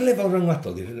 Wel, ar lefel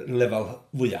ryngwladol, lefel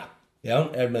fwyaf.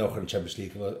 Iawn, mae ochr yn Champions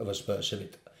League efo Spurs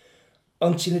hefyd.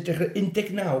 Ond ti'n edrych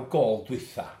 19 gol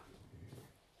dwytha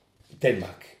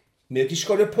Denmark. Mae wedi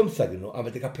sgorio 15 yn nhw a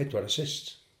wedi cael 4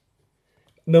 assist.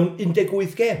 Mewn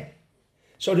 18 gem.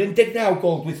 So, 19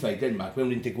 gol dwytha i Denmark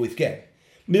mewn 18 gem.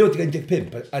 Mae wedi cael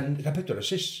 15 a cael 4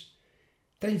 assist.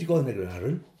 da ni wedi gweld yn egrych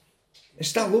arwyn.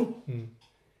 Estalwm.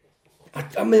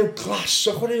 A mewn glas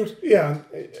o chwaraewr. Ia,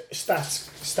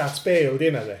 stats Bale di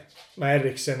yna de. Mae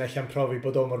Eriksen allan profi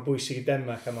bod o mor bwysig i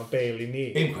Denmark a mae Bale i ni.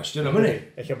 Dim cwestiwn am hynny.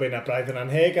 Ella bod yna braidd yn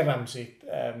anheg ar Ramsey.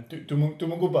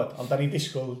 Dwi'n gwybod, ond da ni'n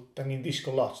disgwyl lot, da ni'n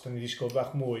disgwyl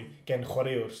bach mwy gen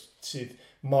chwaraewr sydd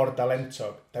mor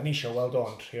dalentog. Da ni eisiau weld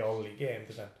o'n rheoli gêm,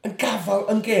 dydyn. Yn gafal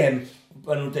yn gêm,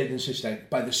 maen nhw'n deud yn Saesneg,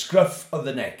 by the scruff of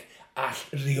the neck, all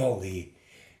reoli.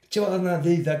 Ti'n meddwl yna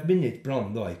 12 munud bron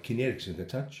ddoi, cyn Eriksen the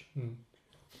touch.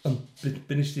 Ond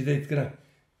be nes ti ddeud gyda?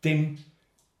 Dim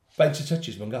faint y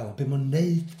touches mae'n gael, ond be mae'n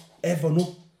neud efo nhw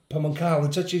pan mae'n cael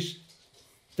y touches.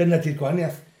 Dyna di'r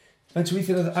gwahaniaeth. Faint o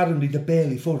weithio oedd Aaron Reid y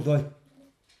Bale i ffwrdd ddoi.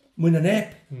 Mwy na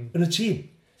neb yn y tîm.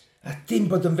 A dim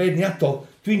bod yn feirniadol,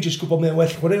 dwi'n jyst gwybod mewn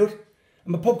well chwaraewr.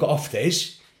 A mae pob go off days,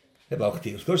 efo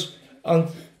chdi wrth gwrs, ond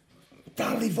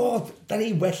dal i fod, da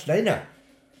ni well na hynna.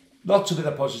 Lot o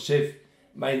bethau positif,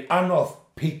 mae'n anodd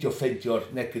peidio ffeindio'r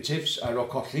negatives ar o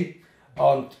colli,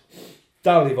 ond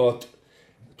dal i fod,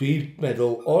 dwi'n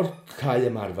meddwl, o'r cae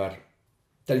ymarfer,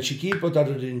 da ni eisiau gyd bod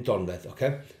ar yr un donfedd,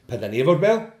 okay? Pan da ni efo'r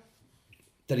bel,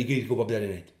 da ni gyd gwybod beth da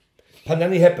ni'n neud. Pan da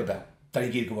ni heb y bel, da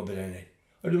ni gyd gwybod beth da ni'n neud.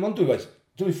 Oedden nhw'n dwywaith,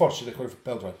 dwy ffors sydd eich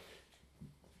bel droi.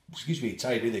 Excuse me,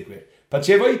 tair i ddigwyr. Pan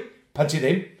ti efo i, pan ti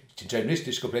ddim, ti'n trefnus,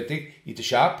 disgobredig, i dy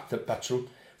siap, dy patrwm,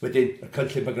 wedyn, y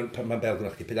cynllun pan mae'n bel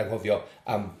gyda chdi, peth anghofio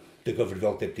am dy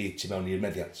gyfrifoldeb di ti mewn i'r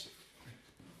meddiant.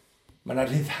 Mae yna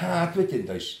ryddhad wedyn,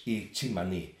 does, i tîma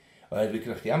ni. Oherwydd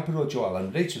gyda chdi Amber o Joel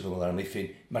yn reit wrth ymwneud ar Amddiffyn,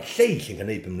 mae'r lleill yn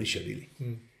gwneud beth maen nhw eisiau,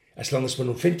 really. As long as maen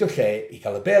nhw'n ffeindio lle i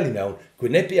gael y bel i mewn,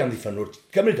 gwynebu Amddiffyn nhw'r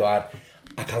gymryd o ar,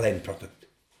 a cael end product.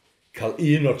 Cael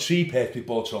un o'r 3 peth dwi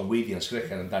bod tro'n weiddi yn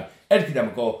sgrechian amdan, gyda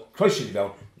am y go, croeso i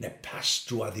fewn, neu pas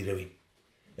drwad i rywun,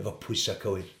 efo pwysau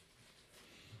cywir.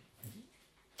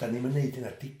 Da ni'n mynd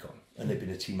yna digon yn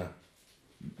ebyn y tîma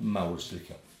mawr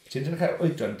yslicio. Ti'n dyn nhw'n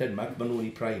oedran Denmark, maen nhw'n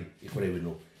i prime i chwaraewyr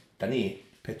nhw. Da ni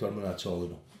 4 mlynedd tol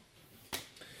yn nhw.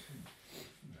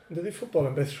 Dydy ffwbol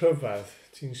yn beth rhyfedd,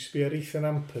 ti'n sbio ar Ethan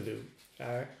Ampadu,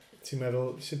 a ti'n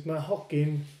meddwl, sut mae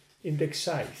hogyn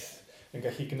 17 yn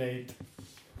gallu gwneud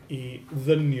i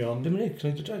ddynion... Dim yn ei,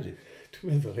 gwneud o dredi?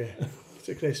 Dwi'n meddwl, ie. It's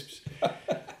a crisps.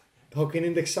 Hogyn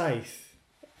 17,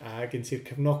 a gen ti'r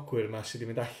cefnogwyr yma sydd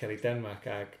wedi mynd allan i Denmark,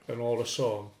 ac yn ôl y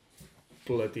sôn,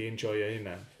 bloody enjoyo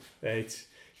hynna. Reit,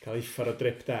 cael uffar o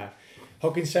drip da.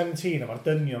 Hogyn 17, a mae'r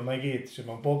dynion mae gyd, so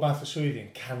mae'n bob math o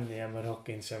swyddi'n canu am yr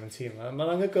Hogyn 17.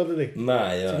 Mae'n anghygol, dydi?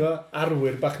 Mae, o. Ti'n gwybod,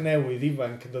 arwyr bach newydd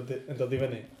ifanc yn dod i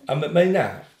fyny. A mae yna,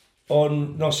 o'n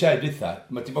nosiau dwytha,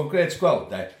 mae di bod yn gred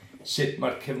gweld, sut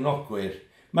mae'r cefnogwyr,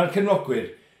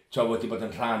 wedi bod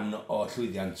yn rhan o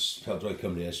llwyddiant Pêl-droed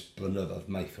Cymru ers blynyddoedd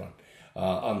maith rhan.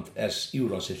 Ond ers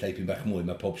Euros y lleipyn bach mwy,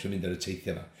 mae pob sy'n mynd ar y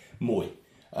teithio yma. Mwy.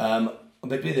 Ond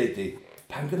beth dwi'n dweud i,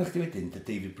 pan gyda chdi wedyn, dy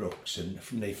David Brooks yn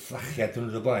gwneud fflachiad yn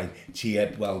y blaen, ti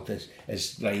heb weld ys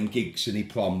Ryan Giggs yn ei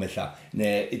plom ella,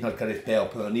 neu un o'r Gareth Bale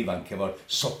pan o'n ifanc efo'r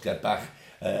sodiad bach,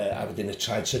 a wedyn y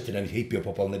traed sydyn am heibio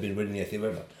pobl neu byn wyrniaeth i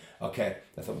wefan.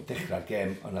 Nath o'n dechrau'r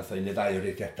gêm, ond nath o'n 2 o'r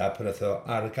reidiadau pan nath o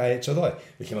ar y cae eto ddoi.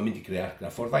 Felly mae'n mynd i greu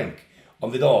argraff o'r fainc.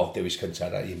 Ond fydd o dewis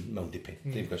cyntaf a un mewn dipyn,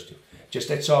 ddim gwestiwn.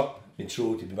 Just eto, mynd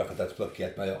trwy, dipyn bach o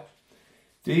datblygiad, mae o.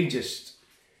 Dwi'n just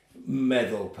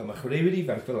meddwl, pan mae chwaraewyr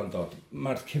ifanc fel yn dod,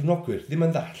 mae'r cefnogwyr ddim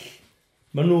yn ddall.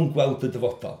 Maen nhw'n gweld y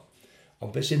dyfodol.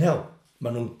 Ond beth sy'n hel?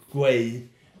 Maen nhw'n gweu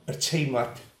y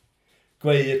teimlad.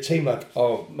 Gweu y teimlad o,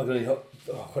 mae gen i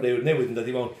chwaraewyr newydd yn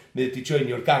dod i mewn, mynd i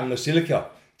joinio'r gang o silicio.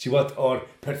 Ti'n bod o'r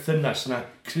perthynas yna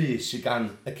crys i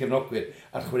gan y cefnogwyr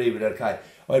a'r chwaraewyr ar cae.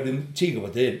 Oherwydd, ti'n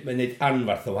gwybod hyn, mae'n gwneud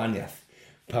anfarth o wahaniaeth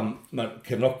pan mae'r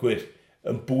cefnogwyr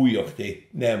yn bwy o chdi,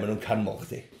 neu maen nhw'n canmol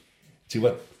chdi. Ti'n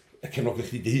gwybod, y cefnogwyr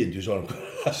chdi dy hun, dwi'n sôn am.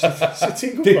 Sut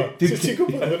ti'n gwybod? Sut ti'n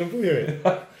gwybod oedd yn bwy o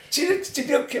fi? Ti'n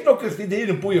cefnogwyr chdi dy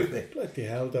hun yn bwy o chdi? Bloody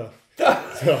hell, do.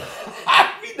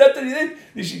 Fi na, dyn ni ddim.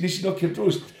 Nes i nocio'r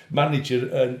drws manager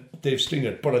Dave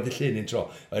Stringer, bora dy llun un tro,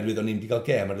 oherwydd o'n i'n di gael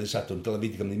gêm ar y Sadwrn, dyle fi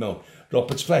di gael ni mewn.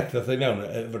 Robert Fleck ddoth ei mewn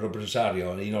efo Robert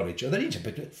Rosario i Norwich. Oedd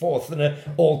yn 4th yn y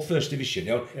Old First Division,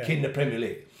 iawn, cyn y Premier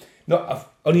League. No,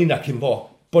 o'n i'n ac yn fo,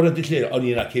 bora dy llun, o'n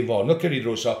i'n ac yn fo, nocio'r i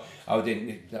drws o, a wedyn,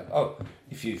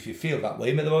 if you feel that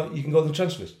way, meddwl, you can go on the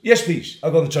transfer list. Yes, please,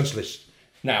 I'll go on the transfer list.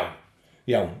 Now,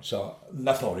 iawn, so,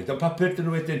 nath orid, o'n papur dyn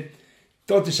nhw wedyn,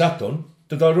 dod i Sadwrn,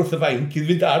 dod o'r wrth y fainc, i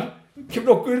fynd ar,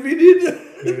 cefnogwyr fi'n un.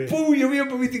 Bwy o fi,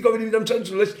 bod fi wedi gofyn i fynd am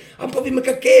transfer list, am bod fi'n mynd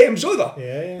cael games oedd o.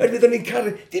 Erwydd o'n i'n cael,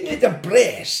 dim nid am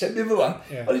bres, yn mynd fywa,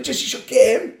 o'n i'n just eisiau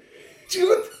game. Ti'n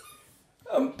gwybod?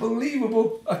 Unbelievable.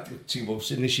 Ti'n gwybod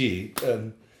sy'n nes i,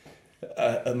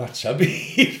 y matab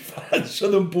i'r fans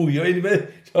oedd yn bwy o un i fynd.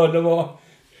 So, na fo.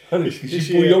 Ges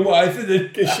i bwyo waith ydyn.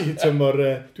 Ges i tymor,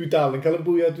 dwi dal yn cael y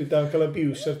bwyo, dwi dal yn cael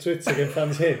abuse ar Twitter gen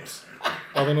fans Hibs.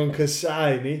 Oedden nhw'n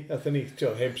cysau ni, athyn ni,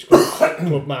 Hibs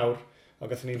clwb mawr, a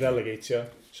gathen ni relegatio.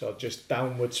 So just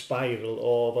downward spiral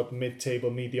o fod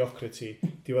mid-table mediocrity.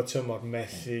 Diwa tymor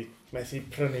methu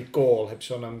prynu gol heb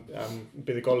sôn am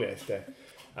buddigoliaeth de.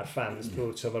 A'r fans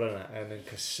drwy'r tymor yna yn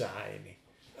cysau ni.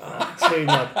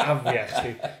 Teimlad afiach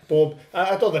chi.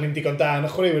 A doedden ni'n digon da yn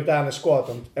y chwaraewyr da yn y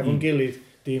sgwad, ond efo'n gilydd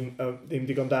ddim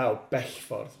digon da o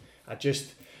bellffordd. A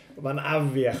just, mae'n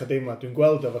afiach o deimlad. Dwi'n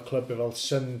gweld efo clybu fel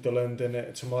Sunderland yn y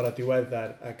tymora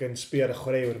diweddar ac yn sbio ar y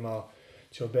chwaraewyr yma,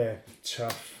 ti'n be,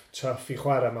 tough i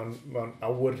chwarae mewn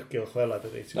awyrgylch fel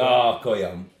ydy. Go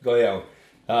iawn.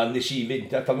 A nes i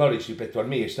fynd at Norwich i 4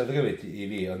 mis, nad y gyfyd i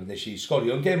fi, ond nes i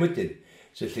sgorio'n gêm wedyn.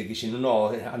 So lle gysi nhw'n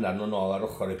ôl, anna nhw'n ôl ar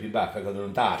ochr y pyn bach ac oedd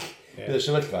nhw'n dall. Bydd y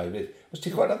sefyllfa i fydd. Os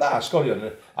ti'n chwarae dda sgorio yn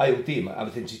ail dîm, a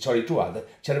wedyn ti'n torri drwad,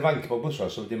 ti ar y fanc bob wsos,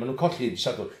 so wedyn maen nhw'n colli yn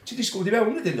sadwr. Ti'n disgwyl di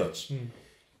mewn ydyn dod?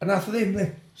 A nath o ddim, ne?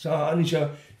 So, a ni isio,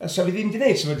 a sa fi ddim di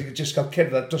wneud, so wedi just cael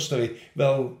cerdded drosto fi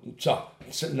fel,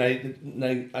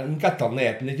 yn gadael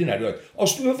neb, neu dyna rhywbeth.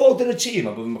 Os dwi'n fod yn y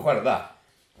tîm a bod fi'n chwarae dda,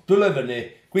 dwi'n lyfr ni,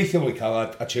 gweithio mwy cael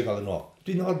a trio cael yn ôl.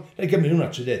 Dwi'n gymryd hwnna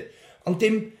trwy dyd. Ond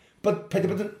dim,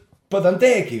 bydda'n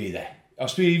deg i fi de.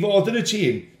 Os dwi fod yn y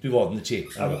tîm, dwi fod yn y tîm.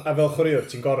 A fel chwaraewr,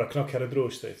 ti'n gorau cnocio ar y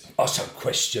drws, dweud? Os am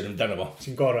cwestiwn amdano fo.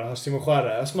 Ti'n gorau, os ti'n mwyn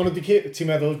chwarae. Os maen nhw ti'n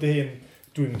meddwl dy hun,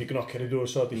 dwi'n mynd i cnocio ar y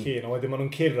drws o dy hun, a wedyn maen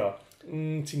nhw'n curo,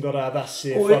 ti'n gorau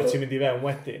addasu y ffordd ti'n mynd i fewn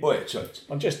wedyn.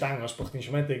 Ond just dangos bod chdi'n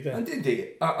siomedig, de. Yndi.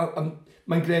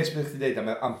 Mae'n gres beth chdi dweud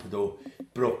am Ampadu,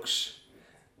 Brooks,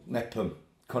 Mepham,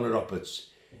 Conor Roberts.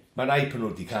 Mae'n aip nhw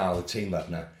wedi cael y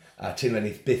teimlad yna. A teimlad ni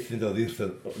byth yn dod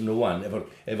wrth nhw wan,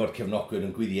 efo'r cefnogwyr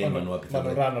yn gwyddi enw nhw. Mae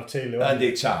nhw'n rhan o'r teulu wan. Yndi,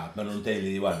 mae nhw'n deulu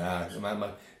i wan.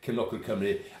 Mae cefnogwyr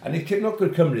Cymru. A nid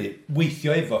cefnogwyr Cymru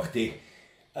weithio efo chdi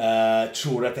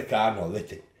trwy'r adeg anodd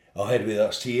wedyn. Oherwydd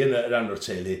os ti yn rhan o'r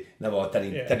teulu, na fo, da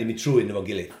ni'n mynd trwy yn efo'n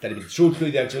gilydd. Da ni'n mynd trwy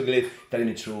llwyddiant efo'n gilydd, da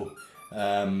ni'n mynd trwy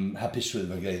hapusrwydd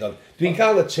efo'n gilydd. Ond dwi'n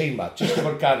cael y teimlad, jyst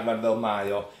efo'r garfan fel mae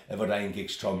o, efo'r Ryan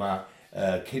Giggs tro ma,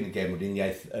 cyn y gêm o'r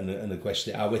uniaeth yn y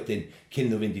gwesti, a wedyn cyn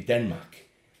nhw fynd i Denmark.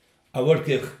 A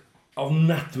wrgylch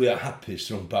ofnadwy a hapus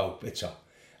rhwng bawb eto.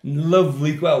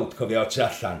 Lyflu gweld, cofio, tu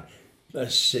allan,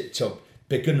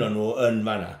 be gynno nhw yn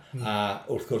fanna. A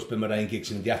wrth gwrs, be mae Ryan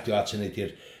Giggs yn mynd i adio at yn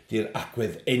di'r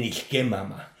agwedd ennill gema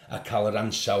yma, a cael yr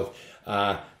ansawdd, a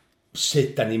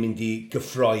sut da ni'n mynd i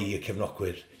gyffroi y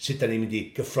cefnogwyr, sut da ni'n mynd i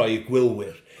gyffroi y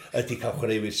gwylwyr, ydy cael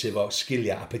chwaraewyr sydd efo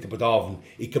sgiliau a peth o bod ofn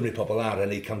i gymryd pobl ar a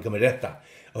neud camgymeriadau.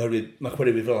 Oherwydd mae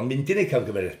chwaraewyr fel yn mynd i neud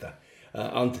camgymeriadau.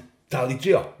 Ond dal i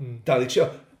drio.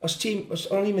 Os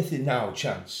o'n i'n methu 9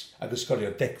 chance ac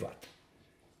ysgorio degfad,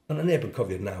 ond yna neb yn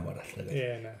cofio'r 9 arall.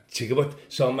 Ti'n gwybod?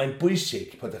 So mae'n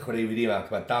bwysig bod y chwaraewyr ifanc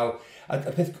mae dal. A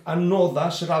peth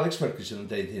anoddas yr Alex Ferguson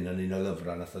yn dweud hyn yn un o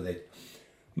lyfrau nath o dweud.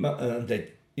 Yn dweud,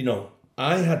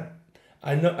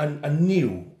 I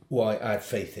knew why I had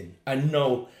faith in. I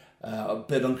know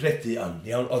beth o'n credu oedd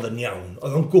yn iawn.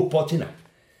 Oedd o'n gwybod hynna.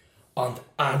 Ond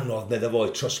anodd medda fo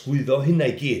i trosglwyddo hynna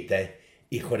i gyd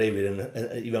i chwaraewyr i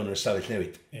fewn yn y stafell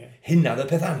newid. Hynna oedd y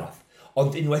peth anodd.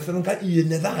 Ond unwaith oedd o'n cael 1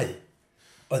 neu 2,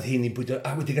 oedd hi'n ei bwydo,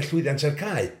 a wedi cael llwyddiant ar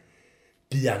cael.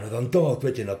 Bian oedd o'n dod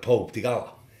wedyn oedd pob di gael.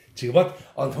 Ti'n gwybod?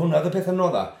 Ond hwnna oedd y peth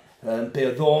anodda. Be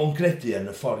oedd o'n credu yn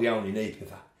y ffordd iawn i wneud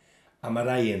pethau. A mae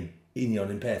Ryan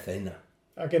union yn peth hynna.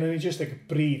 A gennym ni jyst y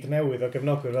bryd newydd o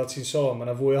gefnogwyr fel ti'n sôn, mae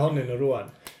yna fwy ohonyn nhw rwan.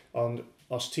 Ond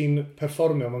os ti'n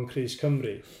perfformio mewn Crys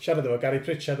Cymru, siarad efo Gary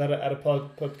Pritchard ar y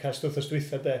podcast wrthos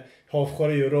dwytha de, hoff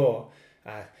chwaraewr o,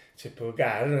 a tipo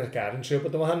Gar yn trio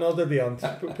bod yn wahanol dydi, ond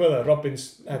pwyd o, Robins,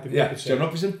 John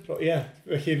Robinson? Ie,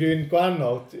 felly rhywun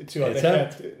gwahanol,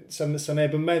 sa'n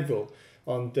neb yn meddwl.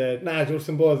 Ond na, wrth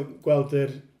yn bod gweld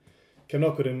yr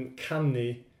cefnogwyr yn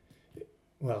canu,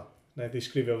 wel, na i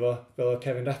ddisgrifio fo fel o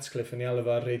Kevin Ratcliffe yn ei alw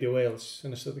fo ar Radio Wales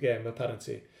yn ystod y gêm,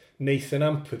 apparently. Nathan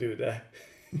Ampadu, de.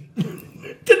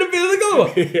 Dyna beth oedd y gael o?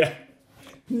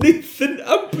 Nathan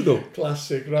Ampadu?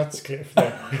 Classic Ratcliffe,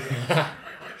 de.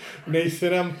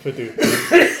 Nathan Ampadu.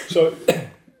 So,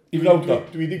 dwi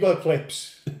wedi gweld clips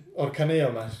o'r caneo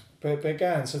yma. Be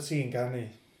gan sa ti'n ganu i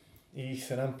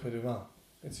Ethan Ampadu, mal?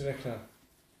 Be ti'n recno?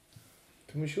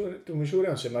 Dwi'n siŵr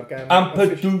iawn sy'n mae'r gan...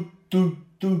 Ampadu,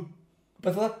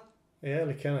 beth o? Ie,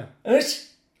 licio hynna. Ys?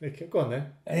 Licio, go on,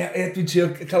 Ie, dwi'n trio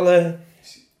cael y...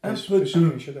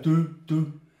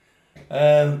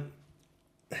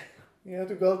 Ie,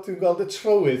 dwi'n gweld y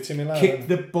trywydd ti'n mynd lawr. Kick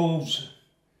the balls.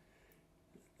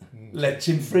 Let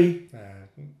him free.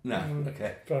 Na,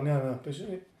 oce. Bron iawn, beth sy'n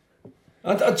ni?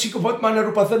 Ond ti'n gwybod mae yna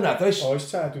rhywbeth yna, does? Oes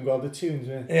ta, dwi'n gweld y tunes,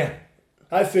 ie. Ie.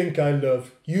 I think I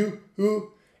love you,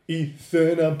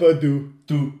 Ethan a Bydw.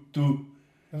 Dw.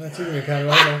 Yna ti'n mynd cael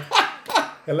yna.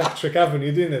 Electric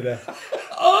Avenue dwi'n edrych.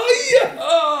 O ia!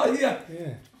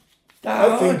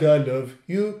 I think I love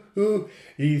you,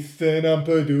 Ethan a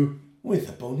Bydw. With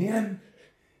a Boney M.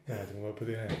 Na, dwi'n gwybod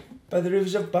beth i'n hyn. By the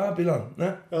Rivers of Babylon,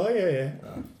 na? O, ie.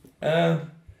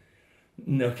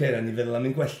 No, Cer, ni feddwl am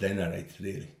un gwella yna, reit,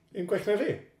 really. Un gwell na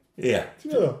fi? Ie.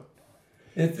 Ti'n meddwl?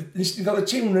 Nes ti'n cael y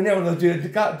tiwn yn iawn, dwi'n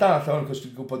dall o'n cos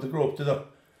dwi'n gwybod y grŵp, dydw.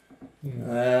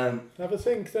 Have a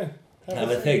think, de. Have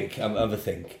a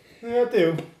think. Ie,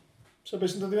 diw. So,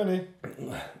 beth sy'n dod i fyny?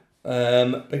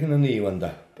 Be gynnu ni, wan da?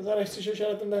 Beth arall ti eisiau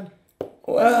siarad amdan?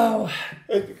 Wel...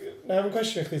 Na, efo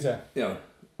cwestiwn i chdi te. Iawn.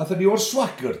 Atho ni o'r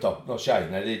swagger, do, Siai,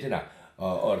 na i ddweud hynna,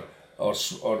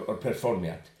 o'r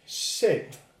perfformiad.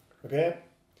 Sut?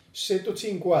 Sut wyt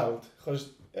ti'n gweld? Chos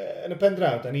yn y pen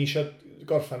draw, da ni eisiau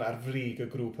gorffan ar frig y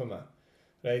grŵp yma.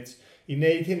 Right? I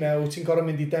wneud hynna, wyt ti'n gorau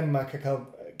mynd i Denmark a cael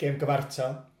gêm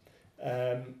gyfartal.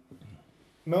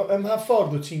 Ym mha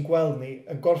ffordd wyt ti'n gweld ni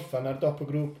yn gorffan ar dop y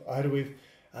grŵp, oherwydd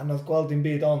anodd gweld dim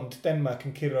byd, ond Denmark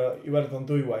yn curo Iwerddon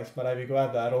dwywaith, mae rai fi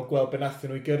gwedda, ar ôl gweld be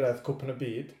nathon nhw i gyrraedd cwp yn y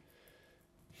byd.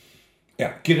 Ia,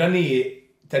 gyda ni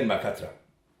Denmark adra.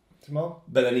 Ti'n meddwl?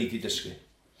 Bydda ni di dysgu.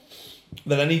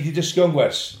 Bydda ni di dysgu o'n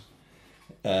gwers.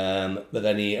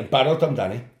 Bydda ni yn barod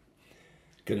amdani.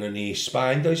 Gynnu ni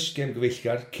Sbaen does, gêm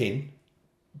gyfeillgar, cyn.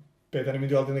 Be da ni'n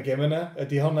mynd i weld yn y gêm yna?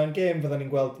 Ydy hwnna'n gêm fydda ni'n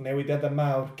gweld newidiadau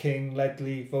mawr, King,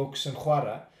 Ledley, Vokes yn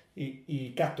chwarae i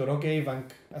gadw'r o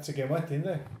geifanc at y gêm wedyn,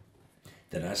 de?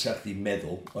 Dyna sa'ch di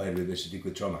meddwl oherwydd beth sydd wedi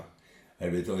digwydd tro yma.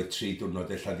 Oherwydd oedd 3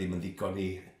 diwrnod ella ddim yn ddigon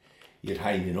i'r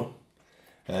hain nhw.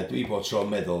 Dwi bod tro'n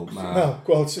meddwl... Wel,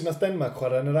 gweld sydd nath Denmark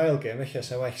chwarae yn yr ail gêm, eich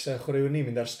sa well sa chwaraewyr ni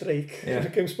mynd ar streic yn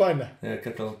y gêm Sbaen na. Ie,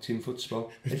 gadael tîm ffwtsbol.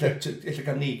 Ella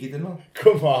cael ni gyd yn ôl.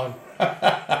 Come on!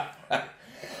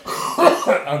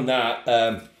 Ond na,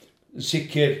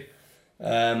 sicr,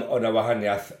 o'na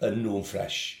wahaniaeth yn nhw'n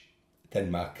ffres,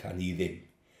 Denmark a ni ddim.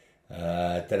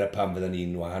 Dyna pam fydda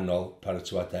ni'n wahanol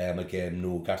paratoadau am y gêm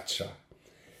nhw gartra.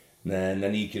 Na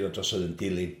ni gyda drosodd yn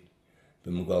dilyn.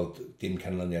 Dwi'n gweld dim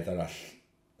canlyniad arall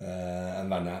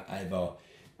yn fanna efo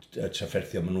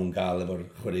trafferthio maen nhw'n gael efo'r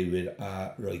chwaraewyr a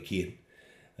Roy Keane.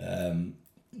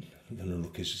 Fydden nhw'n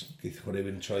lwcus geith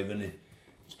chwaraewyr yn troi fyny.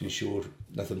 Dwi'n siŵr,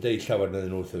 nath o'n deud llawer medden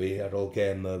nhw wrtho fi ar ôl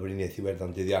gêm Bryniaeth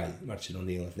Iwerddon dydd Iau, Martin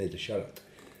O'Neill nath wneud y siarad.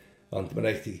 Ond mae'n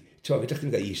rhaid i, ti'n fydech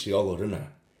chi'n cael is-reolwr yna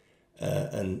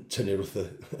yn tynnu'r wrth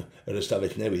yr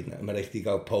ystafell newid yna. Mae'n rhaid i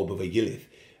gael pob efo'i gilydd.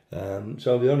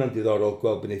 So fi hwnna'n diddorol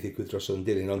gweld beth ddigwydd dros o'n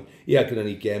dilyn, ond ia, gyda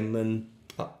ni gem yn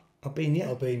Albania.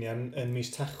 Albania yn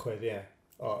mis Tachwedd, ie.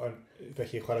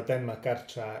 Felly chwarae Denmark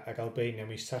gartra ac Albania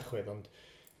mis Tachwedd, ond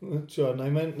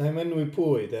na i menwy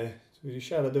pwy, de. Dwi wedi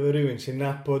siarad efo rhywun sy'n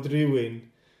nabod rhywun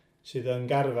sydd yn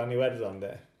garfan Iwerddon,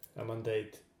 de. A mae'n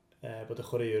deud bod y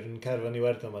chwaraewr yn carfan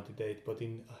Iwerddon, mae'n deud bod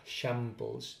hi'n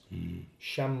shambles.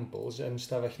 Shambles yn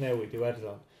stafell newid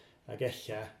Iwerddon. Ac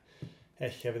ella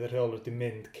fydd y rheolwr di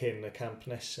mynd cyn y camp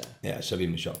nesaf. Ie, so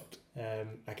fi'n siot.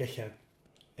 Ac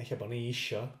ella bod ni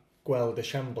isio gweld y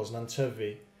shambles na'n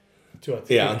tyfu.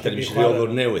 Ie, ond da ni'n eisiau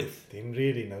rheolwr newydd. Dim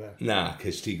rili na da. Na,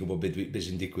 cys ti'n gwybod beth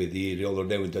sy'n digwydd i rheolwr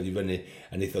newydd dod i fyny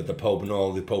a neithod y pob yn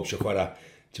ôl, pob sy'n chwarae,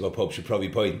 ti'n gwybod pob sy'n profi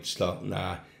pwynt, na,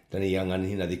 da ni angen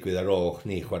hynna ddigwydd ar ôl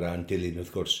ni chwarae yn dilyn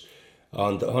wrth gwrs.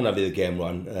 Ond hwnna fydd y gêm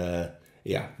rwan,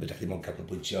 ia, fydda chi mo'n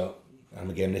canolbwyntio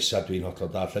am y gêm nesaf dwi'n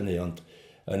hollol dall hynny, ond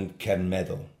yn cefn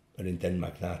meddwl, yr un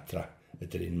Denmark na adra,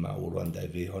 ydy'r un mawr rwan da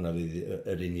fi, hwnna fydd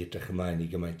yr un i edrych ymlaen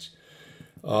i gymaint.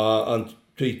 Ond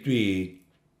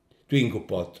dwi'n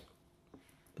gwybod,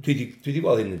 dwi wedi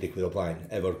gweld hyn yn digwydd o blaen,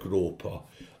 efo'r grŵp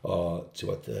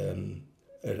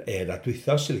yr era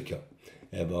dwytha os licio,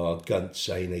 efo Guns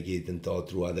a hyn i gyd yn dod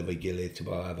drwad efo'i gilydd,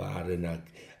 efo Aaron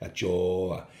a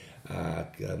Joe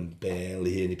ac Bale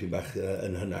i hyn i pyn bach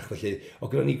yn hynach. Felly, o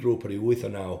gyda ni grŵp o'r 8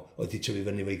 o 9 oedd i tyfu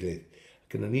fyny efo'i gilydd.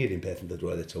 Gyda ni'r un peth yn dod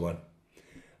drwad eto wan.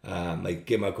 Mae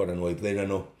gema gorau nhw o'i blaen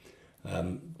nhw. Da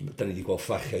ni wedi gweld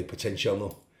fflachiau potensial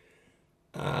nhw.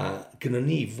 A gyda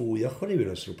ni fwy o chwaraewyr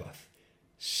os rhywbeth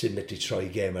sy'n medru troi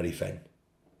gem ar ei phen.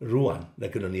 Rwan, na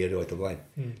gyda ni erioed o blaen.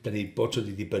 Da ni bod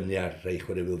wedi dibynnu ar rei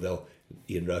chwaraewyr fel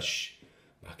Ian Rush,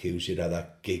 Mark Hughes i radda,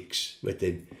 Giggs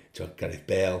wedyn, Gareth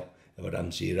Bale, efo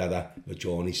Ramsey i radda, efo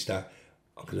John Ista.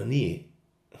 Ond gyda ni,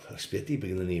 ysbyd i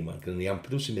be gyda ni yma, gyda ni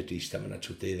Ampadu sy'n medru Ista yma na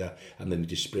trwyddeidda a mae'n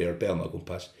mynd i spray'r Bale yma o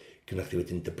gwmpas. Gyda chi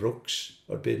wedyn The Brooks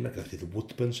o'r byd yma, gyda chi The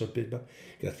Woodburns o'r byd yma,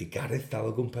 gyda chi Gareth dal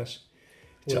o gwmpas.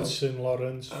 Wilson,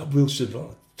 Lawrence. Wilson,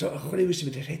 chwaraewyr sy'n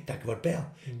mynd i'r rhedag efo'r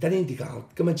Bale. Da ni'n di gael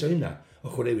gymaint o hynna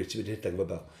o chwaraewyr sy'n mynd i'r rhedag efo'r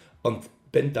Bale. Ond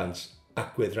bendant,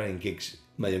 agwedd Ryan Giggs,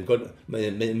 mae'n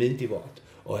mynd i fod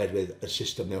oherwydd y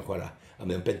system mewn chwarae a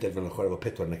mae'n benderfyn yn chwarae fo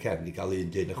 4 yn y cefn i gael un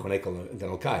dyn ychwanegol yn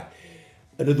ganol cae.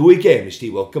 Yn y 2 gêm i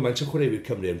sti, wel, gymaint o chwaraewyr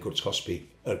Cymru yn Gwrs Cosby,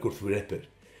 yr gwrthwynebydd.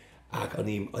 Ac oedd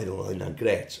hynna'n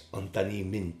gret, ond da ni'n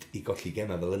mynd i golli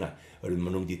gemau fel yna, oherwydd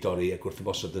maen nhw'n wedi dorri a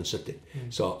gwrthybosod yn sydyn.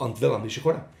 So, ond fel am eisiau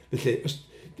chwarae. Felly,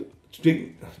 dwi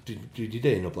wedi dweud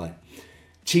yn o blaen.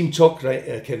 Team talk,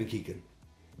 Kevin Keegan.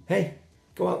 Hey,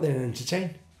 go out there and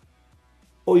entertain.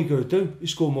 All you got to do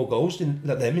is score more goals than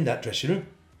let them in that dressing room.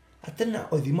 A dyna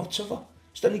oedd i motto fo.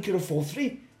 Os da ni'n gyro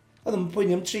 4-3, oedd yn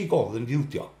poeni am 3 gol yn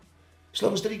gildio. Os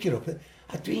long as da ni'n gyro,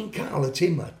 a dwi'n cael y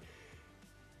teimlad,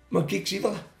 mae'n gigs i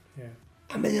fel. Yeah.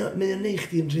 A mae'n neud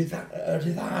chdi yn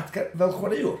rhyddad fel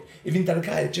chwaraewr. I fynd ar y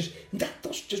cael, yn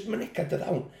dados, just mynegad y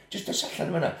ddawn. Just os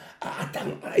allan yma, a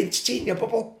entertainio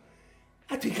bobl.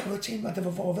 A dwi'n cael y teimlad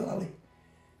efo fo fel ali.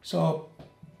 So,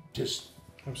 just...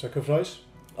 Amser cyffroes?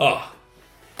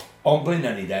 Ond blaen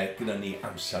ni de, gyda ni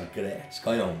amser gret.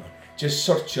 Go iawn, man. Just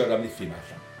sortio'r amddiffyn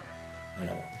allan.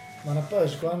 Mae yna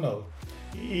buzz gwahanol.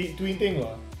 Dwi'n deimlo,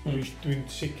 dwi'n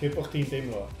sicr bod chdi'n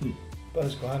deimlo.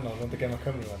 Buzz gwahanol ond y gemau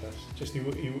Cymru yma. Just i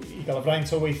gael y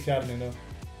fraint o weithio arnyn nhw.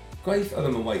 Gwaith oedd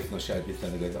yn waith no siarad beth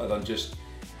yn y gwaith. Oedd o'n just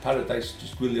paradise,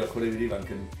 just gwylio chwaraewyr ifanc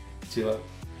yn,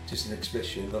 just an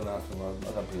expression fel nath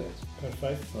o'n briliant.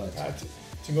 Perffaith.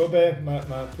 Ti'n gwybod be,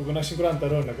 mae pwy bynnag sy'n gwrando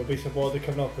ar hwn a gobeithio bod y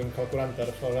cefnogwr yn cael gwrando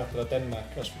ar y ffordd adro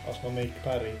Denmark os mae Meic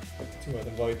Parry, ti'n gwybod,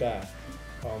 yn fwy da.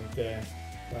 Ond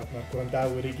mae'r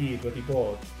gwrandawyr i gyd wedi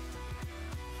bod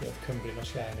lle oedd Cymru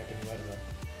nos Iau neu yn Iwerddon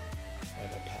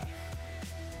yn y parth.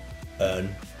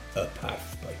 Yn y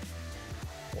parth, boi.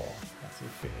 Wow, that's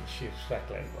i finish i'r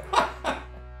rhaglen, boi.